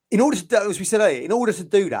in order to do, as we said earlier, in order to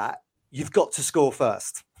do that, you've got to score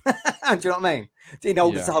first. Do you know what I mean? In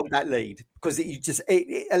order to hold that lead, because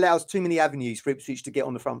it allows too many avenues for Ipswich to get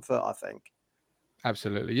on the front foot, I think.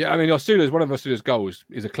 Absolutely. Yeah, I mean, one of Osula's goals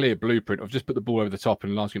is a clear blueprint of just put the ball over the top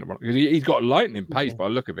and asking it to run. Because he's got lightning pace by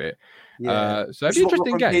the look of it. Yeah. So it's an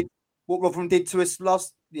interesting game. What Rotherham did to us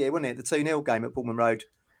last year, wasn't it? The 2-0 game at Pullman Road.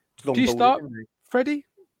 Do you start Freddie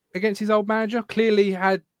against his old manager? Clearly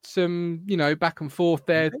had some, back and forth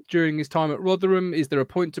there during his time at Rotherham. Is there a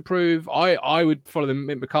point to prove? I would follow the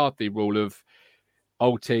Mick McCarthy rule of,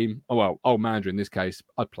 old team, old manager in this case,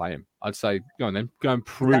 I'd play him. I'd say, go on then, go and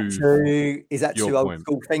prove. Is that your too old point.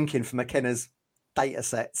 school thinking for McKenna's data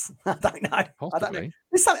sets? I don't know. Possibly.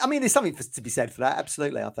 There's something to be said for that.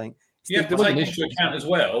 Absolutely, I think. You have to take into account as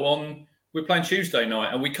well we're playing Tuesday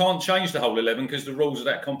night and we can't change the whole 11 because the rules of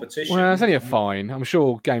that competition. Well, it's only a fine. I'm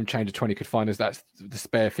sure Game Changer 20 could find us that the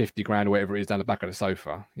spare 50 grand or whatever it is down the back of the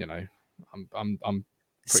sofa. You know, I'm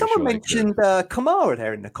Someone sure mentioned Kamara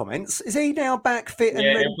there in the comments. Is he now back fit?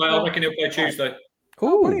 Yeah, I reckon he'll play Tuesday.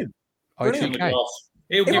 Oh, brilliant.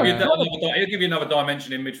 He'll give you another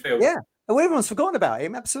dimension in midfield. Yeah. Oh, everyone's forgotten about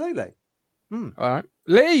him. Absolutely. All right.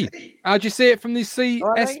 Lee, how'd you see it from the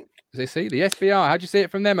the SVR? How'd you see it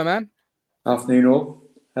from them, my man? Afternoon, all.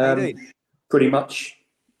 Pretty much,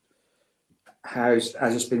 as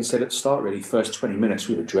it's been said at the start, really, first 20 minutes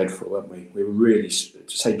we were dreadful, weren't we? We were really, to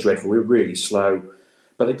say dreadful, we were really slow.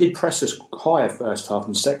 But they did press us higher first half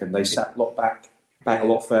and second. They sat a lot back a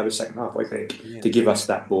lot further second half, I think, to give us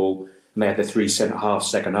that ball. And they had the 3 centre half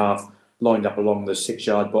second half lined up along the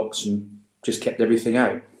 6-yard box and just kept everything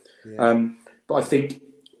out. Yeah. But I think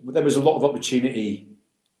there was a lot of opportunity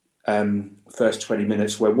first 20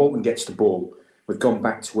 minutes where Walton gets the ball. We've gone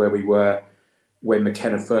back to where we were when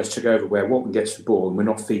McKenna first took over, where Walton gets the ball and we're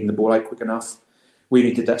not feeding the ball out quick enough. We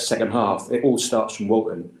needed that second half. It all starts from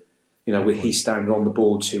Walton. You know, he's standing on the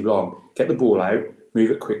ball too long. Get the ball out,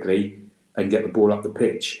 move it quickly, and get the ball up the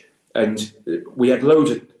pitch. And we had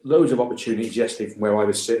loads of opportunities yesterday from where I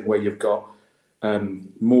was sitting, where you've got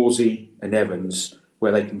Morsey and Evans,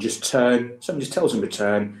 where they can just turn. Someone just tells them to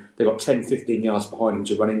turn. They've got 10, 15 yards behind them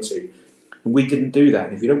to run into. And we didn't do that.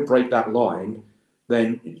 And if you don't break that line,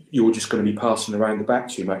 then you're just going to be passing around the back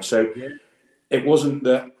too much. So it wasn't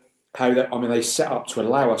they set up to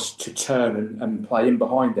allow us to turn and play in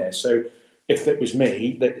behind there. So if it was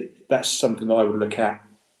me, that's something that I would look at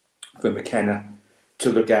for McKenna to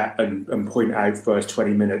look at and point out first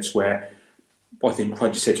 20 minutes where I think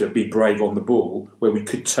Prudge said to be brave on the ball, where we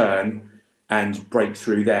could turn and break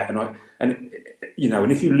through there. And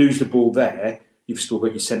if you lose the ball there, you've still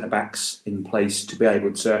got your centre backs in place to be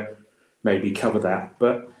able to maybe cover that.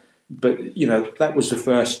 But that was the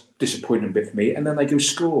first disappointing bit for me. And then they go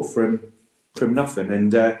score from nothing.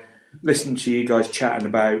 And listening to you guys chatting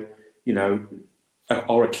about,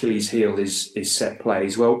 our Achilles heel is set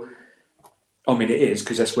plays. Well, I mean, it is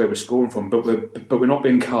because that's where we're scoring from. But we're not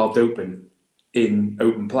being carved open in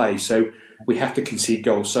open play. So we have to concede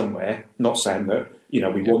goals somewhere. Not saying that, we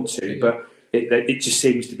want to, but it just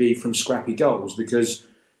seems to be from scrappy goals because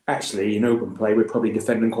actually in open play, we're probably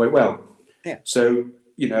defending quite well. Yeah. So,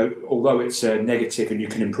 although it's a negative and you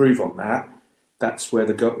can improve on that, that's where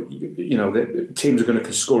the teams are going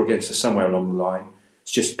to score against us somewhere along the line.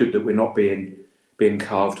 It's just good that we're not being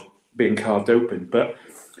carved open. But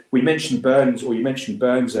you mentioned Burns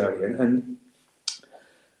earlier, and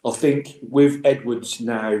I think with Edwards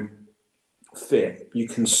now fit, you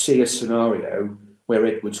can see a scenario where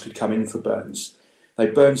Edwards could come in for Burns. Now,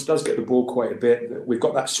 Burns does get the ball quite a bit. We've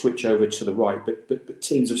got that switch over to the right, but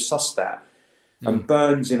teams have sussed that. And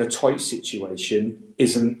Burns in a tight situation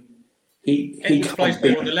isn't. He plays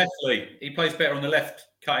better on the left, Lee. He plays better on the left,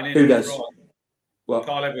 cutting in. Who does? Right. Well,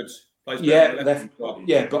 Kyle Edwards plays better on the left.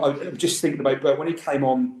 Yeah, but I'm just thinking about when he came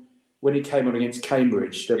on against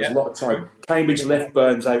Cambridge, there was a lot of time. Cambridge left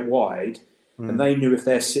Burns out wide, and they knew if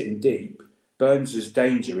they're sitting deep, Burns'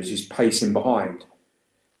 danger is his pacing behind.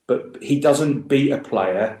 But he doesn't beat a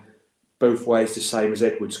player both ways the same as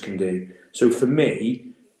Edwards can do. So for me,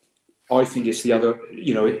 I think it's the other.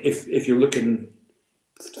 If you're looking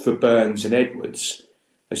for Burns and Edwards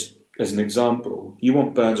as an example, you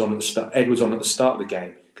want Burns on at the start, Edwards on at the start of the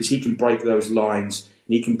game because he can break those lines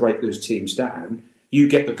and he can break those teams down. You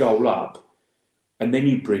get the goal up, and then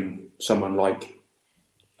you bring someone like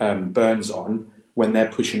Burns on when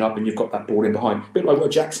they're pushing up and you've got that ball in behind. A bit like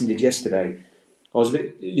what Jackson did yesterday. I was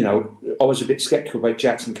a bit sceptical about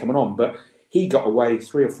Jackson coming on, but he got away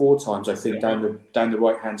 3 or 4 times, I think, down the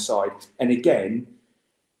right hand side. And again,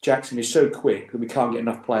 Jackson is so quick that we can't get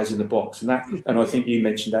enough players in the box. And I think you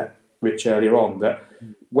mentioned that, Rich, earlier on, that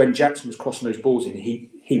when Jackson was crossing those balls in,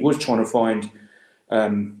 he was trying to find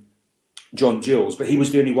John Gills, but he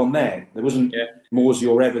was the only one there. There wasn't Morsey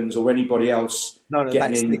or Evans or anybody else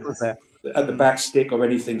getting in at the back stick or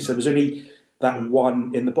anything. So there's only that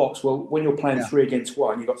one in the box. Well, when you're playing 3 against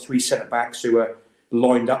 1, you've got 3 centre backs who are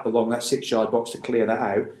lined up along that 6-yard box to clear that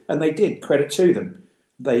out, and they did. Credit to them,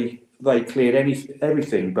 they cleared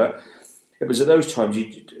everything. But it was at those times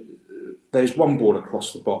there's one ball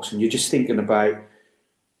across the box, and you're just thinking about,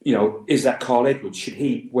 is that Carl Edwards? Should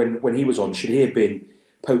he, when he was on, should he have been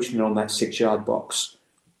poaching on that 6-yard box?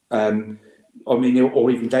 I mean,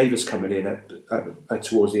 or even Davis coming in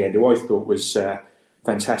towards the end, who I thought was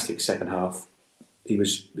fantastic second half. He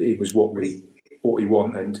was what we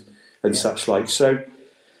want and such like. So,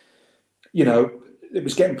 you know, it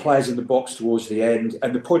was getting players in the box towards the end.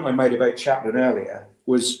 And the point I made about Chaplin earlier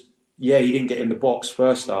was, yeah, he didn't get in the box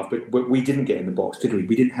first half, but we didn't get in the box, did we?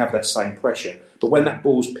 We didn't have that same pressure. But when that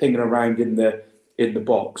ball's pinging around in the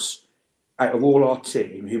box, out of all our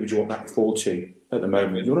team, who would you want that to fall to at the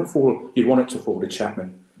moment? You'd want it to fall to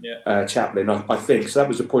Chaplin. Yeah. Chaplin, I think. So that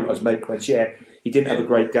was the point I was making. Yeah, he didn't have a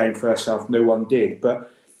great game first half. No one did.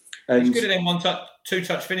 But he's good at them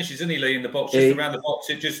two-touch finishes, isn't he, Lee, in the box? Just around the box,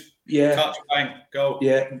 it just touch, bang, goal.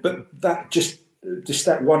 Yeah, but that just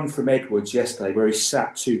that one from Edwards yesterday where he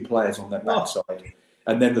sat two players on their backside.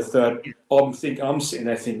 And then the third, I'm sitting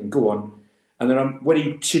there thinking, go on. And then when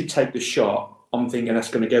he should take the shot, I'm thinking that's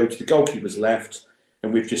going to go to the goalkeeper's left.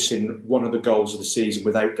 And we've just seen one of the goals of the season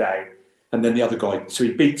without doubt. And then the other guy, so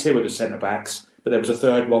he beat two of the centre-backs, but there was a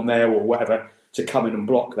third one there or whatever to come in and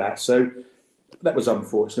block that. So that was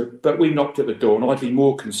unfortunate. But we knocked at the door, and I'd be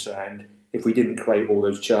more concerned if we didn't create all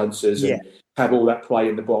those chances and have all that play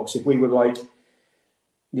in the box. If we were like,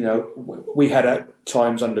 you know, we had at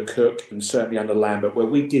times under Cook and certainly under Lambert where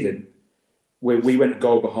we didn't, where we went a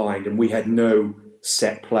goal behind and we had no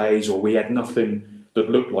set plays or we had nothing that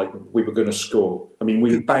looked like we were going to score. I mean,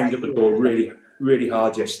 we banged at the door really, really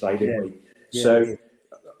hard yesterday, didn't we? Yeah, so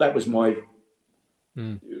that was my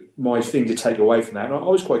thing to take away from that. And I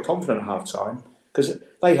was quite confident at half time because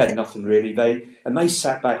they had nothing really. They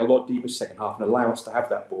sat back a lot deeper second half and allowed us to have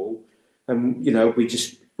that ball. And, you know, we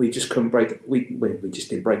just couldn't break it. We just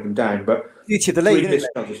didn't break them down. But beauty of the lead, isn't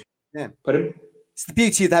it? Yeah. Pardon? It's the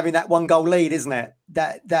beauty of having that one goal lead, isn't it?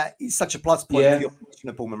 That is such a plus point for your position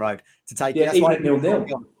at Bournemouth Road to take it. That's even at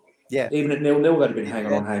 0-0. Yeah, even at 0-0, they'd have been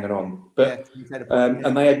hanging on. But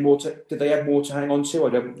and they had more to. Did they have more to hang on to? I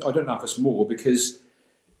don't know if it's more because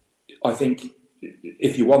I think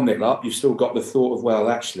if you 1-0 up, you've still got the thought of, well,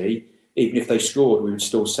 actually, even if they scored, we would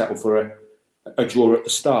still settle for a draw at the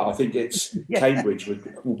start. I think it's Cambridge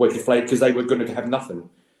would deflate because they were going to have nothing,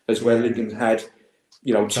 as well. Lincoln had,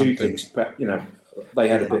 you know, two things, but you know, they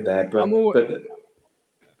had a bit there. But I'm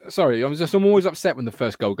always upset when the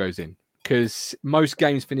first goal goes in because most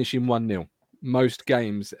games finish in 1-0. Most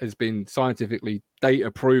games has been scientifically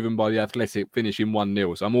data proven by the Athletic finish in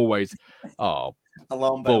 1-0. So I'm always,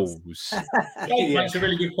 alarm balls. Jake makes a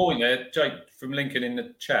really good point there, Jake from Lincoln in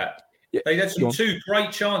the chat. Yeah, they had two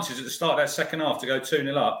great chances at the start of that second half to go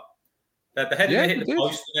 2-0 up. They had the header that hit the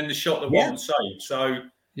post and then the shot that wasn't saved. So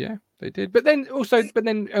yeah, they did. But then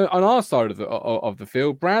on our side of the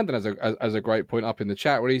field, Brandon has a great point up in the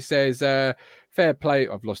chat where he says, fair play.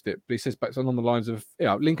 I've lost it, but he says back on the lines of, you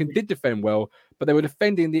know, Lincoln did defend well, but they were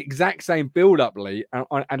defending the exact same build-up, Lee,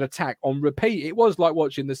 and attack on repeat. It was like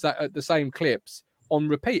watching the same clips on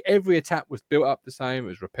repeat. Every attack was built up the same. It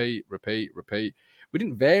was repeat. We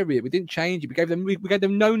didn't vary it. We didn't change it. We gave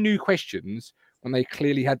them no new questions when they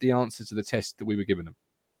clearly had the answer to the test that we were giving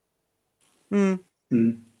them.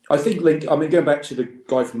 I think Lincoln. I mean, going back to the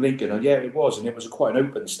guy from Lincoln, and it was quite an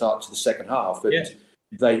open start to the second half. But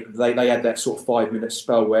they had that sort of 5-minute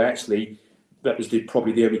spell where actually that was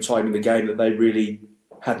probably the only time in the game that they really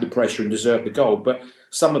had the pressure and deserved the goal. But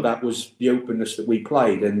some of that was the openness that we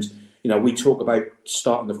played, and you know, we talk about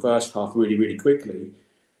starting the first half really, really quickly.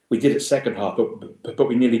 We did it second half, but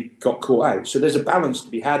we nearly got caught out. So there's a balance to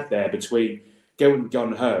be had there between going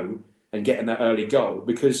gung-ho and getting that early goal,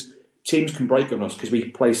 because teams can break on us because we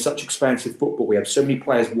play such expansive football. We have so many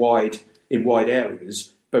players in wide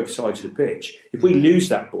areas, both sides of the pitch. If we lose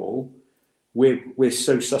that ball, we're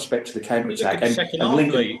so suspect to the counter-attack. And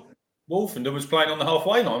Lincoln, Wolfenden was playing on the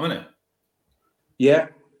halfway line, wasn't it? Yeah.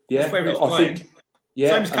 That's where he was playing.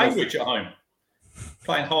 Same as Cambridge at home,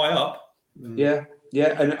 playing high up.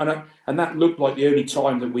 Yeah, and that looked like the only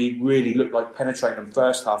time that we really looked like penetrating them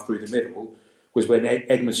first half through the middle was when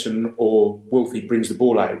Edmondson or Wolfie brings the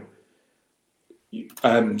ball out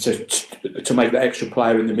to make that extra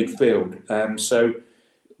player in the midfield. So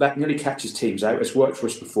that nearly catches teams out. It's worked for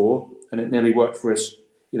us before, and it nearly worked for us,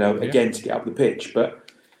 again to get up the pitch. But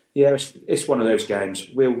yeah, it's one of those games.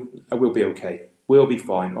 We'll be okay. We'll be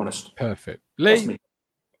fine. Honest. Perfect, Lee.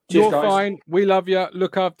 You're fine. We love you.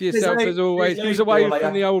 Look after yourself as always. Who's away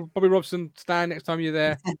from the old Bobby Robson stand next time you're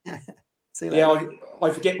there? I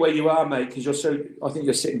forget where you are, mate, because I think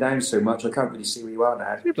you're sitting down so much. I can't really see where you are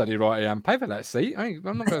now. You're bloody right. I am. Pay for that seat. I'm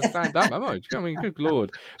not going to stand up, am I? I mean, good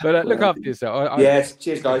Lord. But look after yourself. Yes.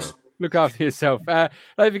 Cheers, guys. Look after yourself. Don't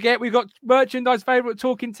forget, we've got merchandise favourite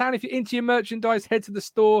Talking Town. If you're into your merchandise, head to the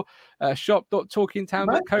store,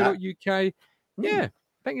 shop.talkingtown.co.uk. Yeah.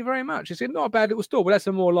 Thank you very much. It's not a bad little store. We'll add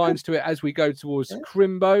some more lines to it as we go towards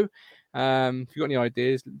Crimbo. If you've got any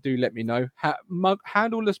ideas, do let me know.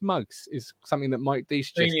 Handleless mugs is something that Mike D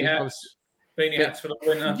suggested. Beanie hats for the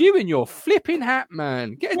winter. You and your flipping hat,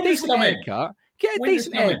 man. Get a decent haircut. Get a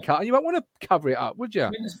decent haircut, and you won't want to cover it up, would you?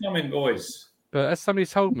 Winter's coming, boys. But as somebody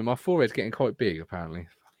told me, my forehead's getting quite big, apparently.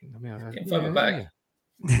 Getting further back.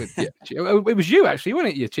 It was you, actually,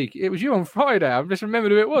 wasn't it, you cheeky? It was you on Friday. I've just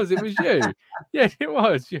remembered who it was. It was you. Yes, it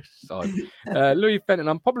was. Yes, Louis Fenton,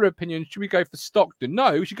 unpopular opinion. Should we go for Stockton?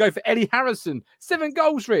 No, we should go for Eddie Harrison. 7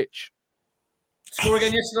 goals, Rich. Score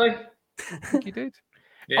again yesterday? I think he did.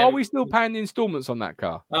 Yeah, Are we still paying the instalments on that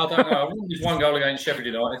car? I don't know. I remember just 1 goal against Sheffield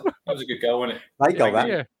United. That was a good goal, wasn't it? They got that.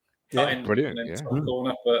 Yeah. Brilliant. Top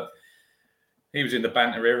corner, but he was in the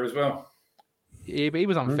banter era as well. Yeah, but he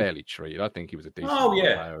was unfairly treated. I think he was a decent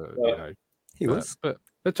player, he was. But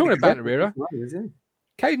talking about banter era,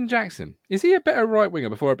 Caden Jackson, is he a better right winger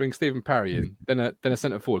before I bring Stephen Parry in than a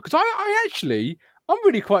centre forward? Because I'm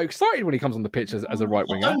really quite excited when he comes on the pitch as a right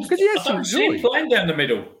winger because he has some see joy. him playing down the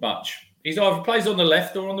middle much. He's either plays on the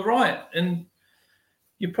left or on the right, and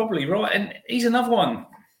you're probably right. And he's another one.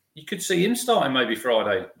 You could see him starting maybe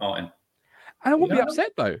Friday, Martin. And I wouldn't be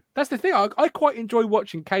upset though. That's the thing. I quite enjoy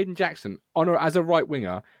watching Caden Jackson as a right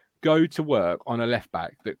winger go to work on a left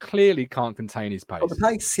back that clearly can't contain his pace. Got the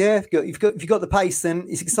pace, yeah. If you've got the pace, then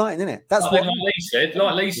it's exciting, isn't it? That's like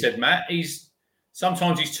Lee said, Matt.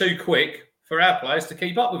 Sometimes he's too quick for our players to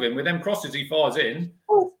keep up with him. With them crosses he fires in.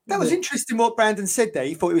 Well, that was interesting what Brandon said there.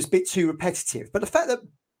 He thought it was a bit too repetitive. But the fact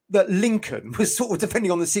that Lincoln was sort of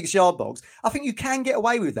defending on the 6-yard box, I think you can get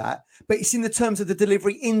away with that. But it's in the terms of the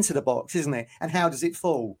delivery into the box, isn't it? And how does it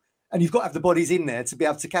fall? And you've got to have the bodies in there to be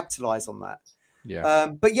able to capitalise on that. Yeah.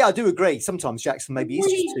 But yeah, I do agree. Sometimes Jackson maybe is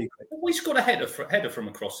just too quick. We scored a header from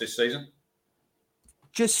across this season.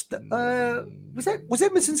 Was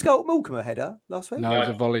Edmonton's goal at Morecambe a header last week? No, it was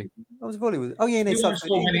a volley. That was a volley. Oh yeah, we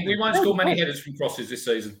won't score many headers from crosses this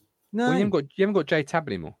season. No, well, you haven't got Jay Tab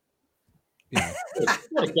anymore. Yeah.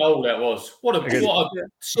 What a goal that was! What a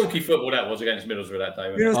silky football that was against Middlesbrough that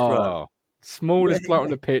day. Smallest bloke on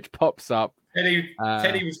the pitch pops up. Teddy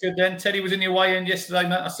was good then. Teddy was in the away end yesterday,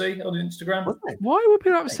 Matt. I see on Instagram. Why would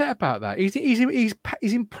people upset about that?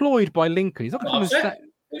 He's employed by Lincoln. He's not going to upset.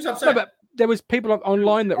 Who's upset? No, but there was people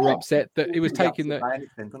online that were upset that he was taking the.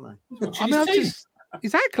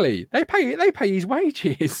 Exactly. They pay his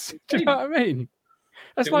wages. Do you know what I mean?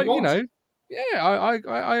 That's like Yeah,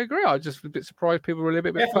 I agree. I was just a bit surprised people were a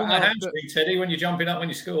little bit. Careful on the hamstring, Teddy, when you're jumping up when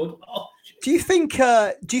you scored. Oh, do you think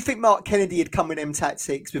Mark Kennedy had come with them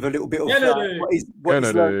tactics with a little bit of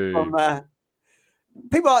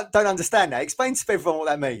people don't understand that. Explain to everyone what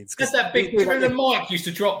that means. That's that big. The mic used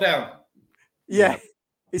to drop down. Yeah,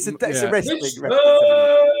 it's a wrestling.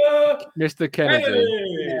 Mr. Kennedy,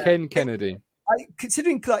 Ken Kennedy.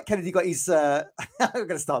 Considering like Kennedy got his, I'm going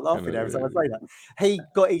to start laughing every time I say that. He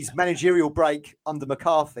got his managerial break under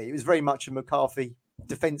McCarthy. It was very much a McCarthy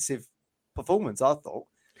defensive performance, I thought.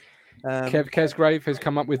 Kev Kesgrave has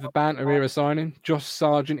come up with the banter era signing. Josh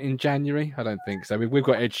Sargent in January. I don't think so. We've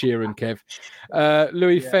got Ed Sheeran, Kev.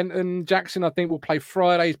 Louis Fenton Jackson, I think, will play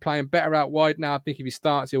Friday. He's playing better out wide now. I think if he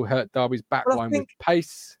starts, he'll hurt Derby's back line with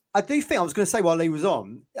pace. I do think I was going to say while Lee was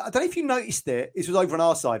on, I don't know if you noticed it. This was over on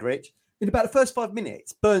our side, Rich. In about the first 5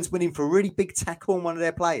 minutes, Burns went in for a really big tackle on one of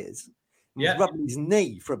their players. He was rubbing his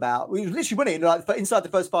knee for he literally went in like inside the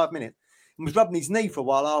first 5 minutes and was rubbing his knee for a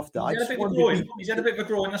while after. He's had a bit of a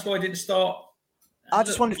groin. That's why he didn't start. I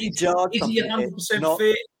just wonder if he jarred. Is he 100%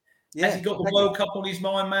 fit? Yeah, has he got the World Cup on his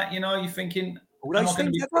mind, Matt? You know, you're thinking, all those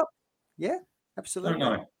things up? Yeah, absolutely. I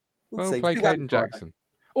don't know. Well, play Caden Jackson.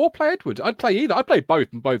 Or play Edwards. I'd play either. I'd play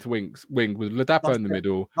both wings with Ladapo in the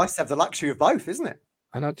middle. Nice to have the luxury of both, isn't it?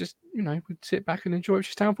 And I just, would sit back and enjoy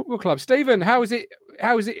Ipswich Town Football Club. Stephen, how is it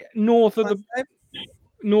north of the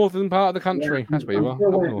northern part of the country? That's where you are.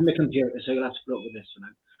 My computer, so you'll have to put up with this for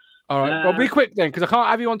now. All right. Well, be quick then, because I can't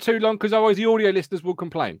have you on too long, because otherwise the audio listeners will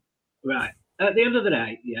complain. Right. At the end of the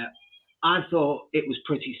day, I thought it was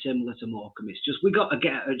pretty similar to Morecambe. It's just we got to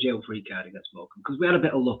get a jail-free card against Morecambe because we had a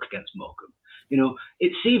bit of luck against Morecambe.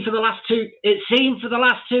 It seemed for the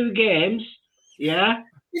last two games, yeah.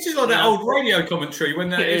 This is like that old radio commentary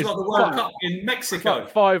when it's like the World Cup in Mexico.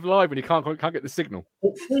 Like 5 Live when you can't get the signal.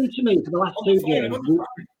 It seemed to me for the last 2 games,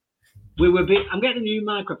 we were I'm getting a new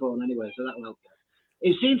microphone anyway, so that will help.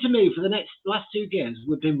 It seemed to me for the last 2 games,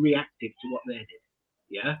 we've been reactive to what they did.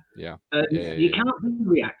 Yeah? Yeah. You can't be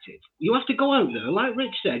reactive. You have to go out there, like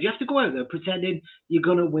Rich said, you have to go out there pretending you're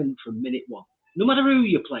going to win from minute one. No matter who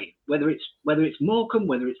you're playing, whether it's Morecambe,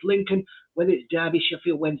 whether it's Lincoln, whether it's Derby,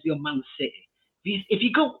 Sheffield Wednesday or Man City. If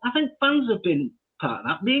you go, I think fans have been part of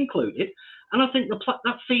that, be included. And I think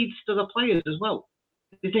that feeds to the players as well.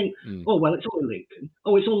 They think, oh, well, it's only Lincoln.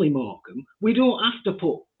 Oh, it's only Morecambe. We don't have to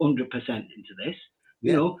put 100% into this.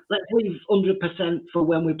 You know, let's leave 100% for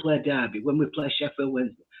when we play Derby, when we play Sheffield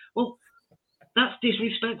Wednesday. Well, that's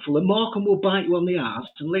disrespectful. And Morecambe will bite you on the arse,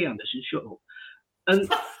 and Lee Anderson, shut up. And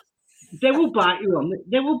they will bite you on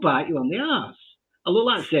the arse. I look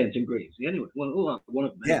like Saints and Greasy anyway. Well, one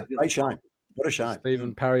of them. Yeah, great shine. What a shine.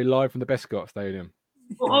 Stephen Parry live from the Bescott Stadium.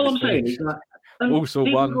 Well, all I'm saying is that also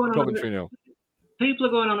won Coventry 0. People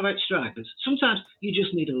are going on about strikers. Sometimes you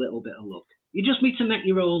just need a little bit of luck. You just need to make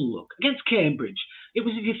your own luck. Against Cambridge, it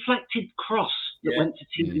was a deflected cross that went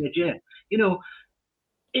to TVJ. You know,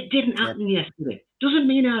 it didn't happen yesterday. Doesn't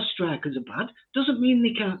mean our strikers are bad. Doesn't mean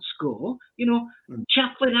they can't score. You know,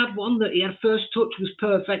 Chaplin had one that he had first touch was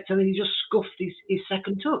perfect and then he just scuffed his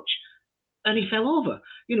second touch and he fell over.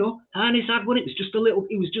 You know, Harness had one. It was just a little.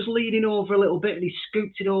 He was just leaning over a little bit and he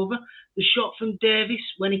scooped it over. The shot from Davis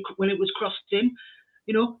when it was crossed in,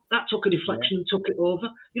 you know, that took a deflection and took it over.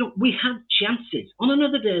 You know, we had chances. On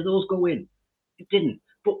another day, those go in. It didn't.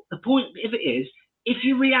 But the point of it is, if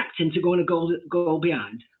you're reacting to going a goal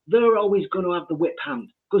behind, they're always going to have the whip hand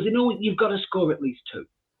because they know you've got to score at least 2.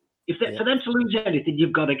 For them to lose anything,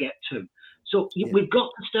 you've got to get 2. So we've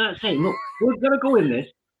got to start saying, look, we've got to go in this.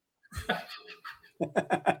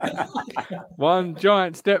 One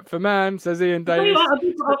giant step for man, says Ian Davis.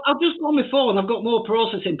 I'll just go on my phone. I've got more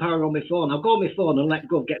processing power on my phone. I'll go on my phone and let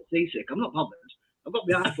go get seasick. I'm not bothered. I've got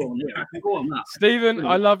my iPhone here. I can go on that. Stephen,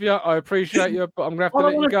 I love you. I appreciate you, but I'm going to have to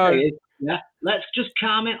let you go. Is, let's just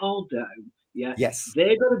calm it all down. Yeah. Yes.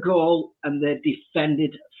 They got a goal and they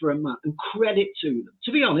defended for a man. And credit to them.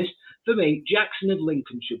 To be honest, for me, Jackson of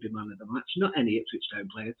Lincoln should be man of the match, not any Ipswich Town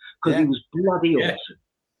player, because he was bloody awesome.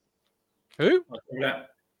 Who?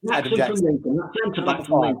 Jackson from Lincoln, that centre back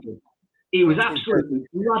from Lincoln. He was absolutely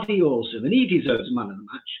bloody awesome, and he deserves man of the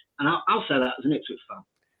match. And I'll say that as an Ipswich fan.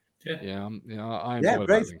 I am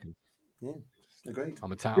great. Yeah, agreed.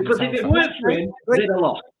 I'm a town. Because if it worked for him, they'd have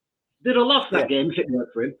lost. They'd have lost that game if it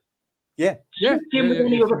worked for him. Yeah. With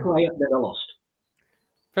any other player, they'd have lost.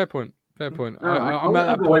 Fair point. I'm at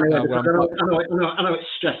that point now. I know it's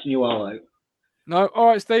stressing you all out. No, all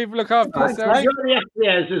right, Steve. Look after yourself. You're the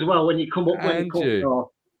FPAs as well when you come up.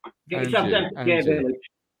 Get yourself down to Gay Village.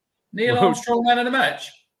 Neil Armstrong, man of the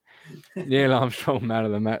match. Neil Armstrong, man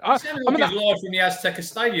of the match. Live from the Azteca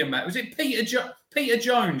Stadium, Matt. Was it Peter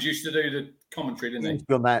Jones used to do the commentary, didn't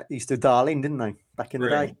he? He used to dial in, didn't they? Back in the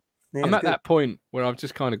day. Yeah, I'm at that point where I've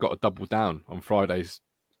just kind of got to double down on Friday's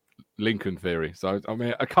Lincoln theory. So I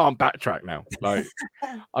mean, I can't backtrack now. Like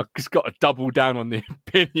I've just got to double down on the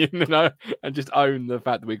opinion, and just own the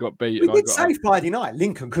fact that we got beat. We did say Friday night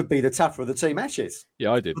Lincoln could be the tougher of the two matches.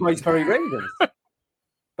 Yeah, I did. For those very reasons.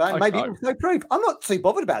 But maybe no proof. I'm not too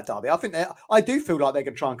bothered about Derby. I think I do feel like they're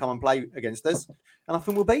going to try and come and play against us, and I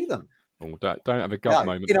think we'll beat them. Oh, don't have a gut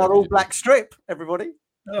moment. In our all black strip, everybody.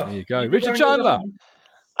 There you go, Richard Chandler.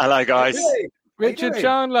 Hello, guys. Hey. Richard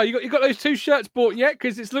Chandler, you got those 2 shirts bought yet?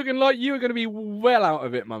 Because it's looking like you are going to be well out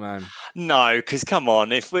of it, my man. No, because come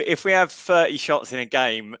on, if we have 30 shots in a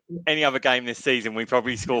game, any other game this season, we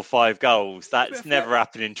probably score 5 goals. That's never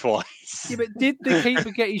happening twice. Yeah, but did the keeper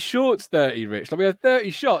get his shorts dirty, Rich? Like we had 30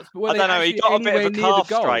 shots, but I don't know. He got a bit of a calf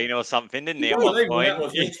strain or something, didn't he? At one point,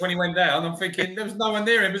 when he went down, I'm thinking there was no one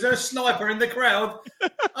near him. Was there a sniper in the crowd?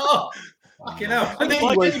 Oh, fucking hell! And then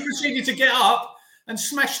he proceeded to get up and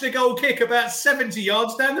smashed the goal kick about 70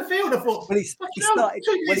 yards down the field. I thought, when he started,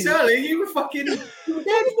 2 minutes earlier, you were fucking.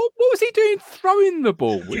 What was he doing throwing the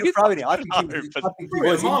ball? He was throwing it. I think he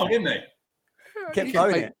was. Didn't he? Kept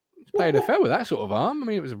throwing it. Played NFL with that sort of arm. I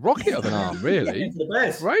mean, it was a rocket of an arm, really.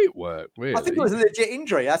 Great work, really. I think it was a legit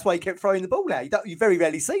injury. That's why he kept throwing the ball out. You very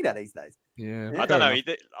rarely see that these days. Yeah, I don't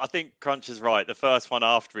know. I think Crunch is right. The first one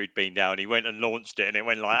after he'd been down, he went and launched it, and it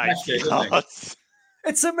went like 80 yards.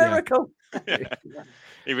 It's a miracle. Yeah.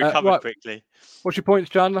 He recovered quickly. What's your points,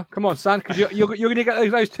 Chandler? Come on, son, because you're going to get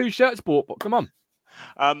those 2 shirts bought. But come on.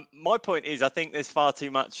 My point is, I think there's far too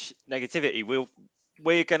much negativity.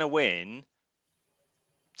 We're going to win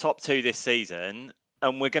top 2 this season,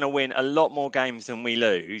 and we're going to win a lot more games than we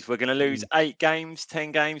lose. We're going to lose 8 games,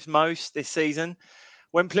 10 games most this season.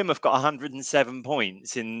 When Plymouth got 107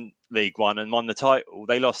 points in League One and won the title,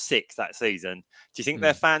 they lost 6 that season. Do you think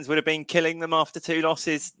their fans would have been killing them after 2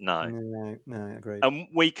 losses? No, I agree. And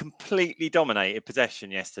we completely dominated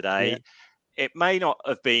possession yesterday. Yeah. It may not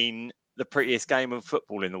have been the prettiest game of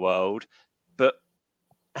football in the world, but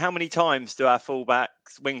how many times do our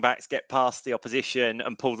fullbacks, wing-backs get past the opposition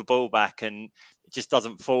and pull the ball back and it just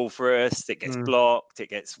doesn't fall for us? It gets blocked, it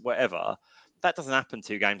gets whatever. That doesn't happen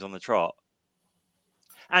 2 games on the trot.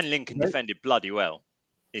 And Lincoln defended bloody well.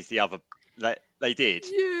 Is the other they did?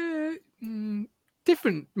 Yeah,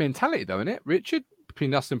 different mentality though, isn't it, Richard?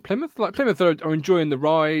 Between us and Plymouth, like Plymouth are enjoying the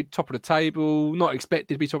ride, top of the table, not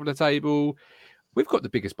expected to be top of the table. We've got the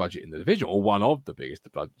biggest budget in the division, or one of the biggest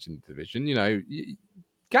budgets in the division. You know,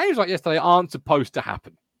 games like yesterday aren't supposed to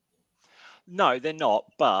happen. No, they're not.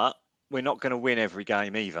 But we're not going to win every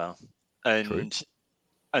game either, and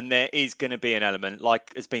there is going to be an element,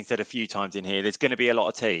 like has been said a few times in here. There's going to be a lot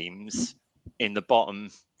of teams in the bottom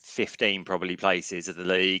 15 probably places of the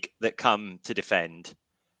league that come to defend.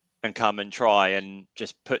 And come and try and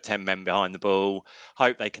just put 10 men behind the ball,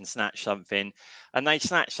 hope they can snatch something. And they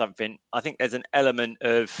snatch something. I think there's an element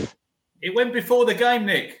of... It went before the game,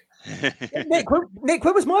 Nick. Nick,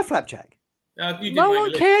 where was my flapjack? No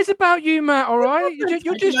one cares about you, Matt, all right?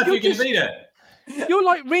 You're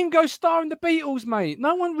like Ringo Starr and the Beatles, mate.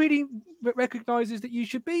 No one really recognises that you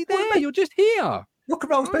should be there. You're just here. Rock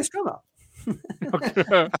and roll's best drummer.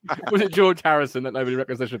 Was it George Harrison that nobody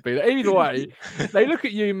reckons they should be there? Either way, they look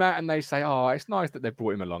at you, Matt, and they say, "Oh, it's nice that they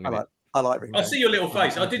brought him along." I like Ringo. I see your little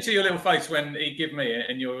face. I did see your little face when he gave me it,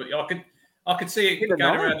 and I could see it going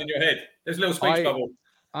around in your head. There's a little speech bubble.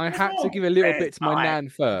 I had to give a little bit to my nan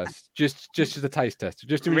first, just as a taste tester,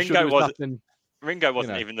 just to ensure there was nothing. Ringo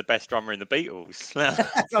wasn't even the best drummer in the Beatles.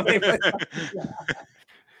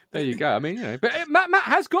 There you go. I mean, but Matt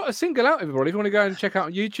has got a single out, everybody. If you want to go and check out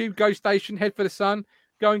on YouTube, Go Station, Head for the Sun,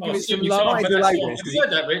 go and give it some love. Have you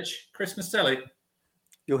heard that, Rich? Christmas telly.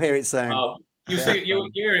 You'll hear it soon. You'll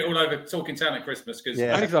hear it all over Talking Town at Christmas because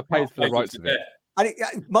only because I paid for the rights of it.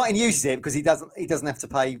 Martin uses it because he doesn't have to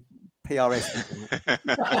pay PRS.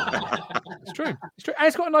 It's true. And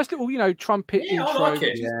it's got a nice little, trumpet intro. I like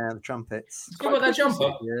it. Yeah, the trumpets. It's got that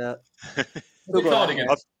jumper. Yeah. The cardigan.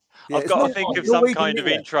 I've got to think of some kind of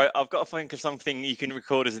intro. I've got to think of something you can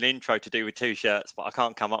record as an intro to do with two shirts, but I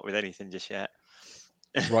can't come up with anything just yet.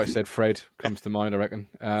 Right, said Fred comes to mind, I reckon.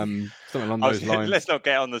 Something along those lines. Let's not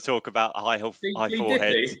get on the talk about high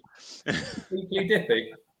foreheads. Deeply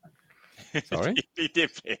dippy. Sorry? Deeply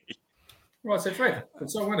dippy. Right, said Fred.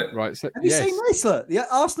 That's all, wasn't it? Right, so, have you seen this? Look,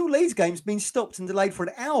 the Arsenal Leeds game's been stopped and delayed for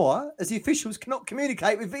an hour as the officials cannot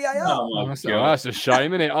communicate with VAR. Oh, that's a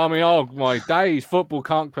shame, isn't it? I mean, oh my days, football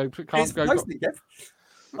can't go.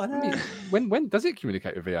 I know. When does it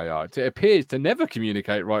communicate with VAR? It appears to never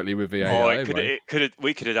communicate rightly with VAR.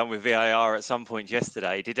 We could have done with VAR at some point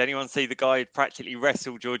yesterday. Did anyone see the guy practically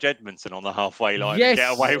wrestle George Edmondson on the halfway line and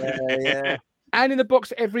get away with it? Yeah. And in the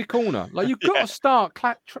box at every corner. Like, you've got to start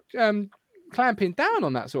clamping down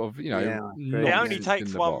on that sort of, It only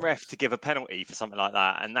takes one ref to give a penalty for something like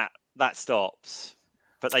that, and that stops.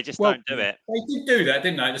 But they just don't do it. They did do that,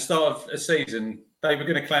 didn't they? At the start of a season, they were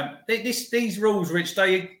going to clamp. These rules, Rich,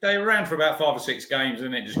 they were around for about 5 or 6 games,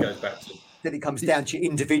 and it just goes back to. Then it comes down to your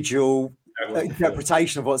individual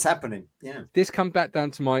interpretation of what's happening. Yeah. This comes back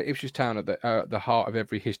down to my Ipswich Town at the heart of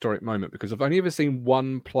every historic moment, because I've only ever seen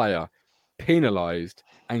one player penalised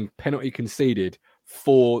and penalty conceded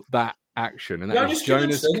for that action, and that was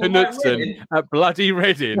Jonas Knutson at bloody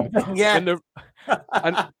Reading. Yeah. And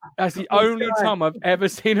that's the only time I've ever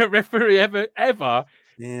seen a referee ever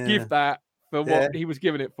give that for what he was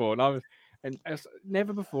giving it for. And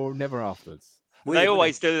never before, never afterwards. They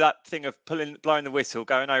always do that thing of blowing the whistle,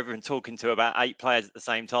 going over and talking to about 8 players at the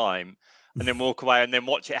same time, and then walk away and then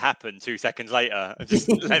watch it happen 2 seconds later and just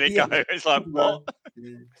let it go. It's like, what?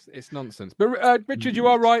 It's nonsense. But Richard, you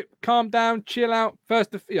are right. Calm down, chill out. Well,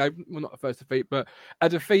 not a first defeat, but a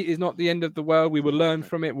defeat is not the end of the world. We will learn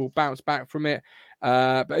from it. We'll bounce back from it.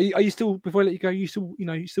 But are you still, before I let you go, you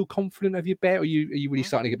still confident of your bet, or are you really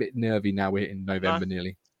starting to get a bit nervy now? We're in November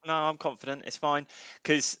nearly. No, I'm confident. It's fine.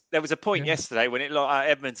 Because there was a point yesterday when it looked like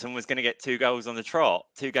Edmonton was going to get 2 games on the trot,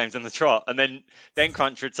 and then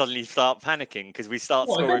Cruncher would suddenly start panicking because we start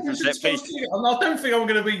scoring from set pieces. I don't think I'm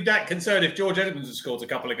going to be that concerned if George Edmondson scores a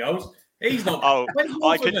couple of goals. He's not.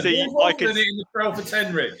 I can see. I can see in the 12 for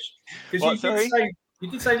 10, Rich. Because you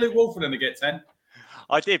did say Luke Wolfenden to get 10.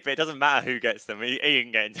 I did, but it doesn't matter who gets them. He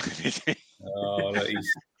ain't getting 10. Look,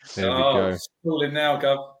 he's. There we go. Schooling now,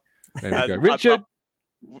 Gov. There we go. Richard.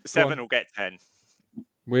 7 will get 10.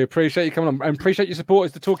 We appreciate you coming on and appreciate your support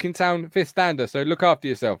as the Talking Town 5th Stander. So look after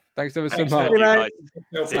yourself. Thanks ever so much.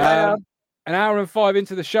 An hour and 5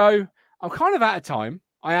 into the show. I'm kind of out of time.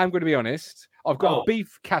 I am going to be honest. I've got a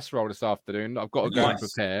beef casserole this afternoon. I've got to go and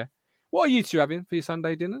prepare. What are you two having for your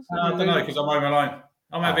Sunday dinners? I don't know, because I'm home alone.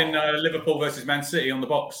 I'm having Liverpool versus Man City on the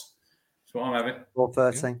box. That's what I'm having.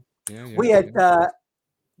 4:30. Yeah, we had,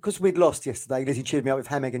 because we'd lost yesterday, Lizzie cheered me up with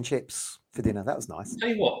ham, egg and chips for dinner. That was nice. Tell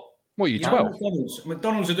you what. What are you, 12?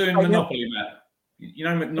 McDonald's are doing Monopoly, Matt. You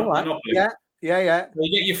know Monopoly? Yeah. Yeah.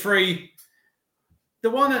 You get your free. The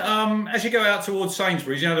one as you go out towards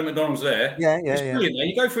Sainsbury's, the McDonald's there. Yeah. It's brilliant. There.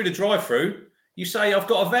 You go through the drive-through. You say, "I've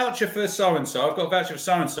got a voucher for so and so. I've got a voucher for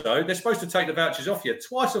so and so." They're supposed to take the vouchers off you.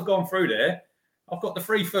 Twice I've gone through there. I've got the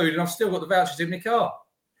free food, and I've still got the vouchers in my car.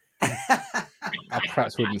 I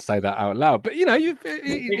perhaps wouldn't say that out loud, but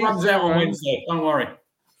it runs out on Wednesday. Don't worry.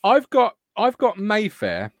 I've got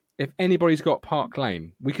Mayfair. If anybody's got Park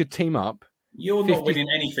Lane, we could team up. You're not winning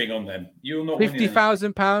anything on them. You're not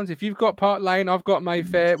 £50,000. If you've got Park Lane, I've got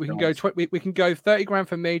Mayfair. We can go. We can go 30 grand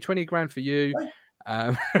for me, 20 grand for you.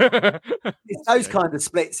 It's those kind of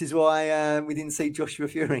splits is why we didn't see Joshua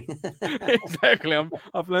Fury. Exactly.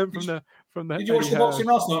 I've learned from the. Did you watch the boxing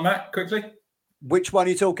last night, Matt? Quickly. Which one are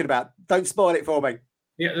you talking about? Don't spoil it for me.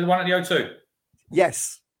 Yeah, the one at the O2.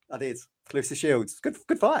 Yes, I did. Clarissa Shields.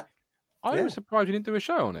 Good fight. I was surprised you didn't do a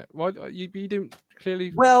show on it. Why you didn't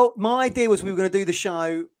clearly? Well, my idea was we were going to do the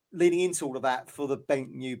show leading into all of that for the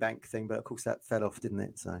New Bank thing, but of course that fell off, didn't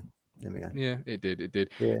it? So there we go. Yeah, it did.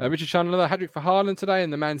 Yeah. Richard Chan, another hat-trick for Haaland today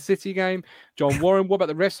in the Man City game. John Warren, what about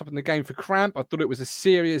the rest up in the game for cramp? I thought it was a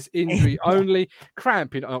serious injury only.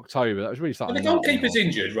 Cramp in October. That was really something. The goalkeeper's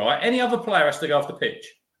injured, right? Any other player has to go off the pitch.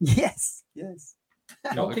 Yes.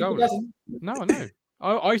 Not the goalie. No, I know.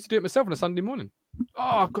 I used to do it myself on a Sunday morning. Oh,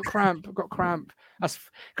 I've got cramp. That's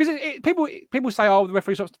because people say, "Oh, the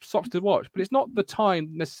referee stops to watch," but it's not the time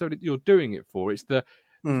necessarily that you're doing it for. It's the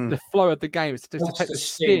flow of the game. It's just to take the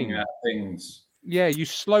sting out things. Yeah, you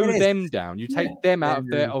slow them down. You take them out of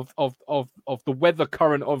there of the weather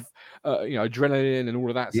current of adrenaline and all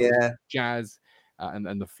of that sort of jazz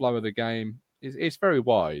and the flow of the game. It's very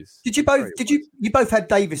wise. Did you both had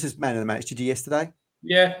Davis as man of the match? Did you yesterday?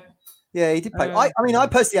 Yeah, he did play. I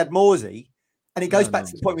personally had Morsey. And it goes back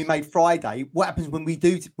to the point we made Friday. What happens when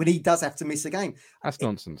he does have to miss a game? That's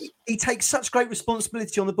nonsense. He takes such great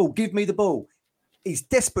responsibility on the ball. Give me the ball. He's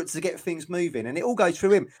desperate to get things moving, and it all goes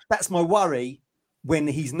through him. That's my worry when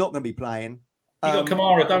he's not going to be playing. You got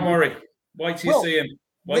Kamara. Don't worry. Wait till you see him.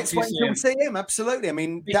 Let's wait until we see him. Absolutely. I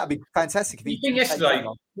mean, that'd be fantastic. If you think yesterday,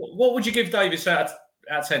 what would you give Davis out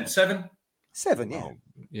of 10? 7? 7, yeah. Oh,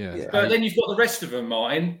 yeah. But then you've got the rest of them,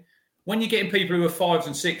 Martin. When you're getting people who are 5s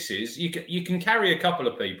and 6s, you can carry a couple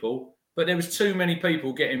of people, but there was too many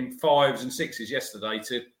people getting 5s and 6s yesterday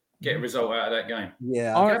to get a result out of that game.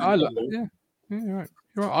 Yeah, you're right.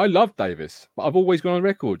 I love Davis, but I've always gone on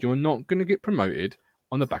record. You're not going to get promoted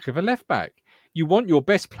on the back of a left back. You want your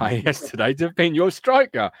best player yesterday to have been your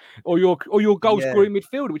striker or your goal scoring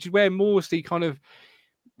midfielder, which is where Morsey kind of.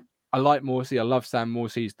 I like Morsey. I love Sam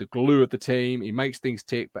Morsey. He's the glue of the team. He makes things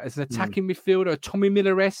tick. But as an attacking midfielder, a Tommy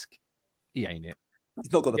Miller-esque, he ain't it. He's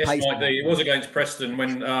not got the pace. It was against Preston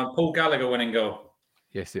when Paul Gallagher went in goal.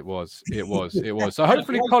 Yes, it was. So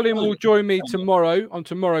hopefully Colin will join me tomorrow on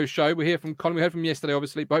tomorrow's show. We'll hear from Colin. We heard from him yesterday,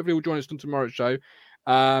 obviously, but hopefully he'll join us on tomorrow's show.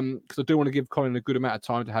 Because I do want to give Colin a good amount of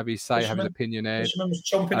time to have his say, have his opinion there. Fisherman was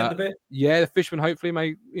chomping at the bit. Yeah, the Fisherman hopefully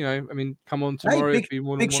may, come on tomorrow. Hey,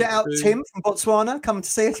 big shout out to Tim from Botswana coming to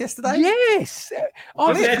see us yesterday. Yes.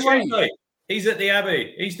 He's at the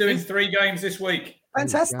Abbey. He's doing 3 games this week.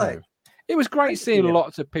 Fantastic. It was great seeing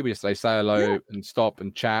lots of people yesterday say hello and stop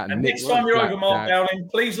and chat. And next time you're over, Mark Dowling,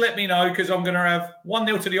 please let me know because I'm going to have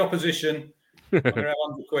 1-0 to the opposition. I'm going to have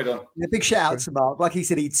 100 quid on. Yeah, big shout out to Mark. Like he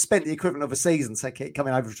said, he'd spent the equivalent of a season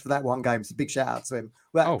coming over for that one game. So big shout out to him.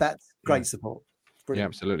 Well, that's great support. Brilliant. Yeah,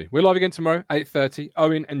 absolutely. We're live again tomorrow, 8:30.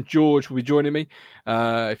 Owen and George will be joining me.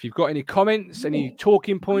 If you've got any comments, any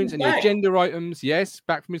talking points, any agenda items, yes,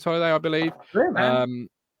 back from his holiday, I believe.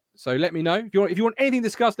 So let me know. If you want anything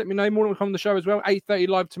discussed, let me know. More than come on the show as well. 8:30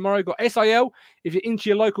 live tomorrow. Got SIL. If you're into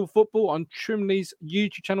your local football on Trimley's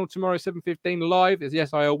YouTube channel tomorrow, 7:15 live. There's the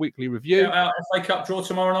SIL weekly review. FA Cup draw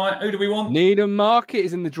tomorrow night. Who do we want? Needham Market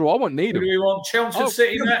is in the draw. I want Needham. Who do we want? Chelmsford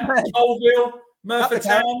City, Colville, Merthyr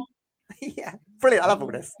Town. Yeah, brilliant. I love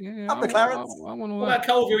all this. Yeah, Up the Clarence. I want all what about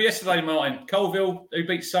Colville yesterday, Martin? Colville, who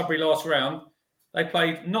beat Sudbury last round. They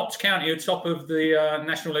played Notts County atop of the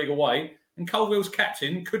National League away. And Colville's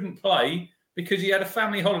captain couldn't play because he had a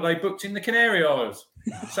family holiday booked in the Canary Isles.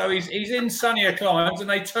 So he's in sunnier climes and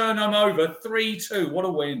they turn him over 3-2. What a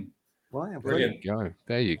win. Wow, brilliant.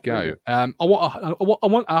 There you go. I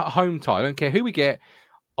want a home tie. I don't care who we get.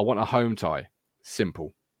 I want a home tie.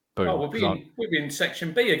 Simple. Boom. Oh, we'll be in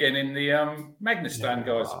Section B again in the Magnus stand,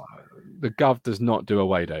 guys. The Gov does not do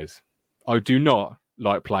away days. I do not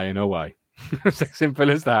like playing away. It's as simple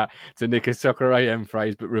as that. To nick a Soccer AM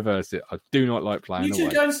phrase, but reverse it. I do not like playing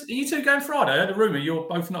away. You two going Friday? I heard a rumour you're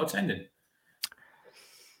both not attending.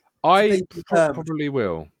 I probably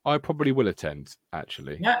will. I probably will attend,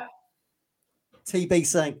 actually. Yeah.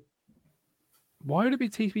 TBC. Why would it be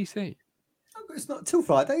TBC? It's not till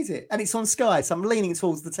Friday, is it? And it's on Sky, so I'm leaning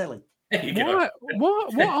towards the telly. There you go.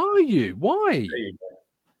 What are you? Why?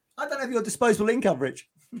 I don't have your disposable income, Rich.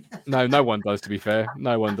 No one does, to be fair.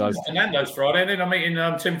 No one does. Fernando's Friday, and then I'm meeting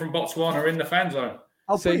Tim from Botswana in the fan zone.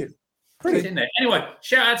 Oh, brilliant. He's in there. Anyway,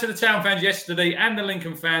 shout out to the Town fans yesterday and the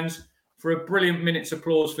Lincoln fans for a brilliant minute's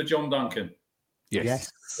applause for John Duncan.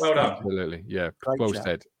 Yes. Well done. Absolutely. Yeah. Great well chat.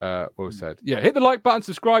 said. Well said. Yeah. Hit the like button,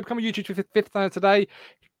 subscribe. Come on YouTube for fifth time today.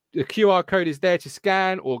 The QR code is there to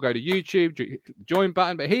scan or go to YouTube, join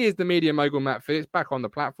button. But here's the media mogul, Matt Phillips, back on the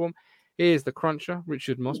platform. Here's the cruncher,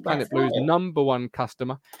 Richard Moss, Planet Blue's #1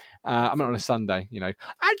 customer. I'm not on a Sunday, you know.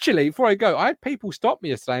 Actually, before I go, I had people stop me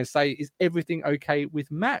yesterday and say, "Is everything okay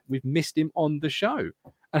with Matt? We've missed him on the show."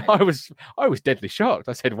 And I was deadly shocked.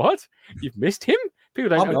 I said, "What? You've missed him?" People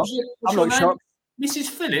don't know. I'm not shocked. Mrs.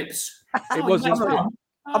 Phillips. It wasn't.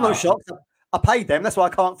 I'm not shocked. I paid them. That's why I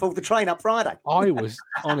can't afford the train up Friday. I was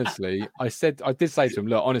honestly, I did say to him,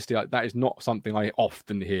 look, honestly, that is not something I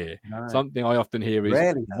often hear. No. Something I often hear is,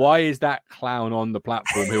 Rarely, no. why is that clown on the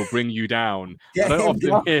platform? He'll bring you down. I Get don't him often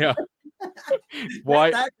gone. hear.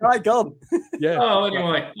 Why? That guy gone. Yeah. Oh,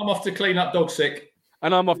 anyway, I'm off to clean up dog sick.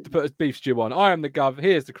 And I'm off to put a beef stew on. I am the Gov.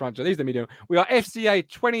 Here's the cruncher. These are the medium. We are FCA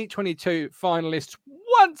 2022 finalists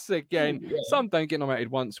once again. Ooh, yeah. Some don't get nominated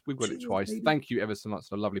once. We've got it twice. Thank you ever so much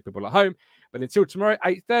to the lovely people at home. But until tomorrow,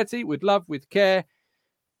 8:30, with love, with care.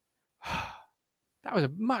 That was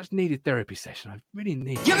a much needed therapy session. I really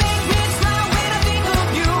need it. You make me smile when I think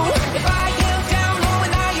of you. If I get down low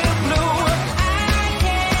and I get blue, I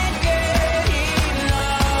can't get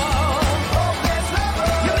enough.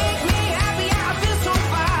 You make me happy, I feel so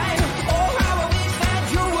fine. Oh, how I wish that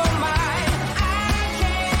you were mine. I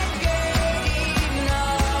can't get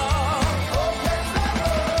enough.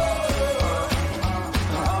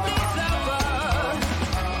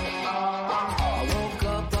 I woke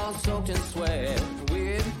up all soaked in sweat,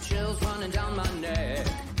 with chills running down my neck.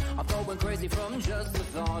 I'm going crazy from just the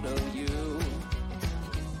thought of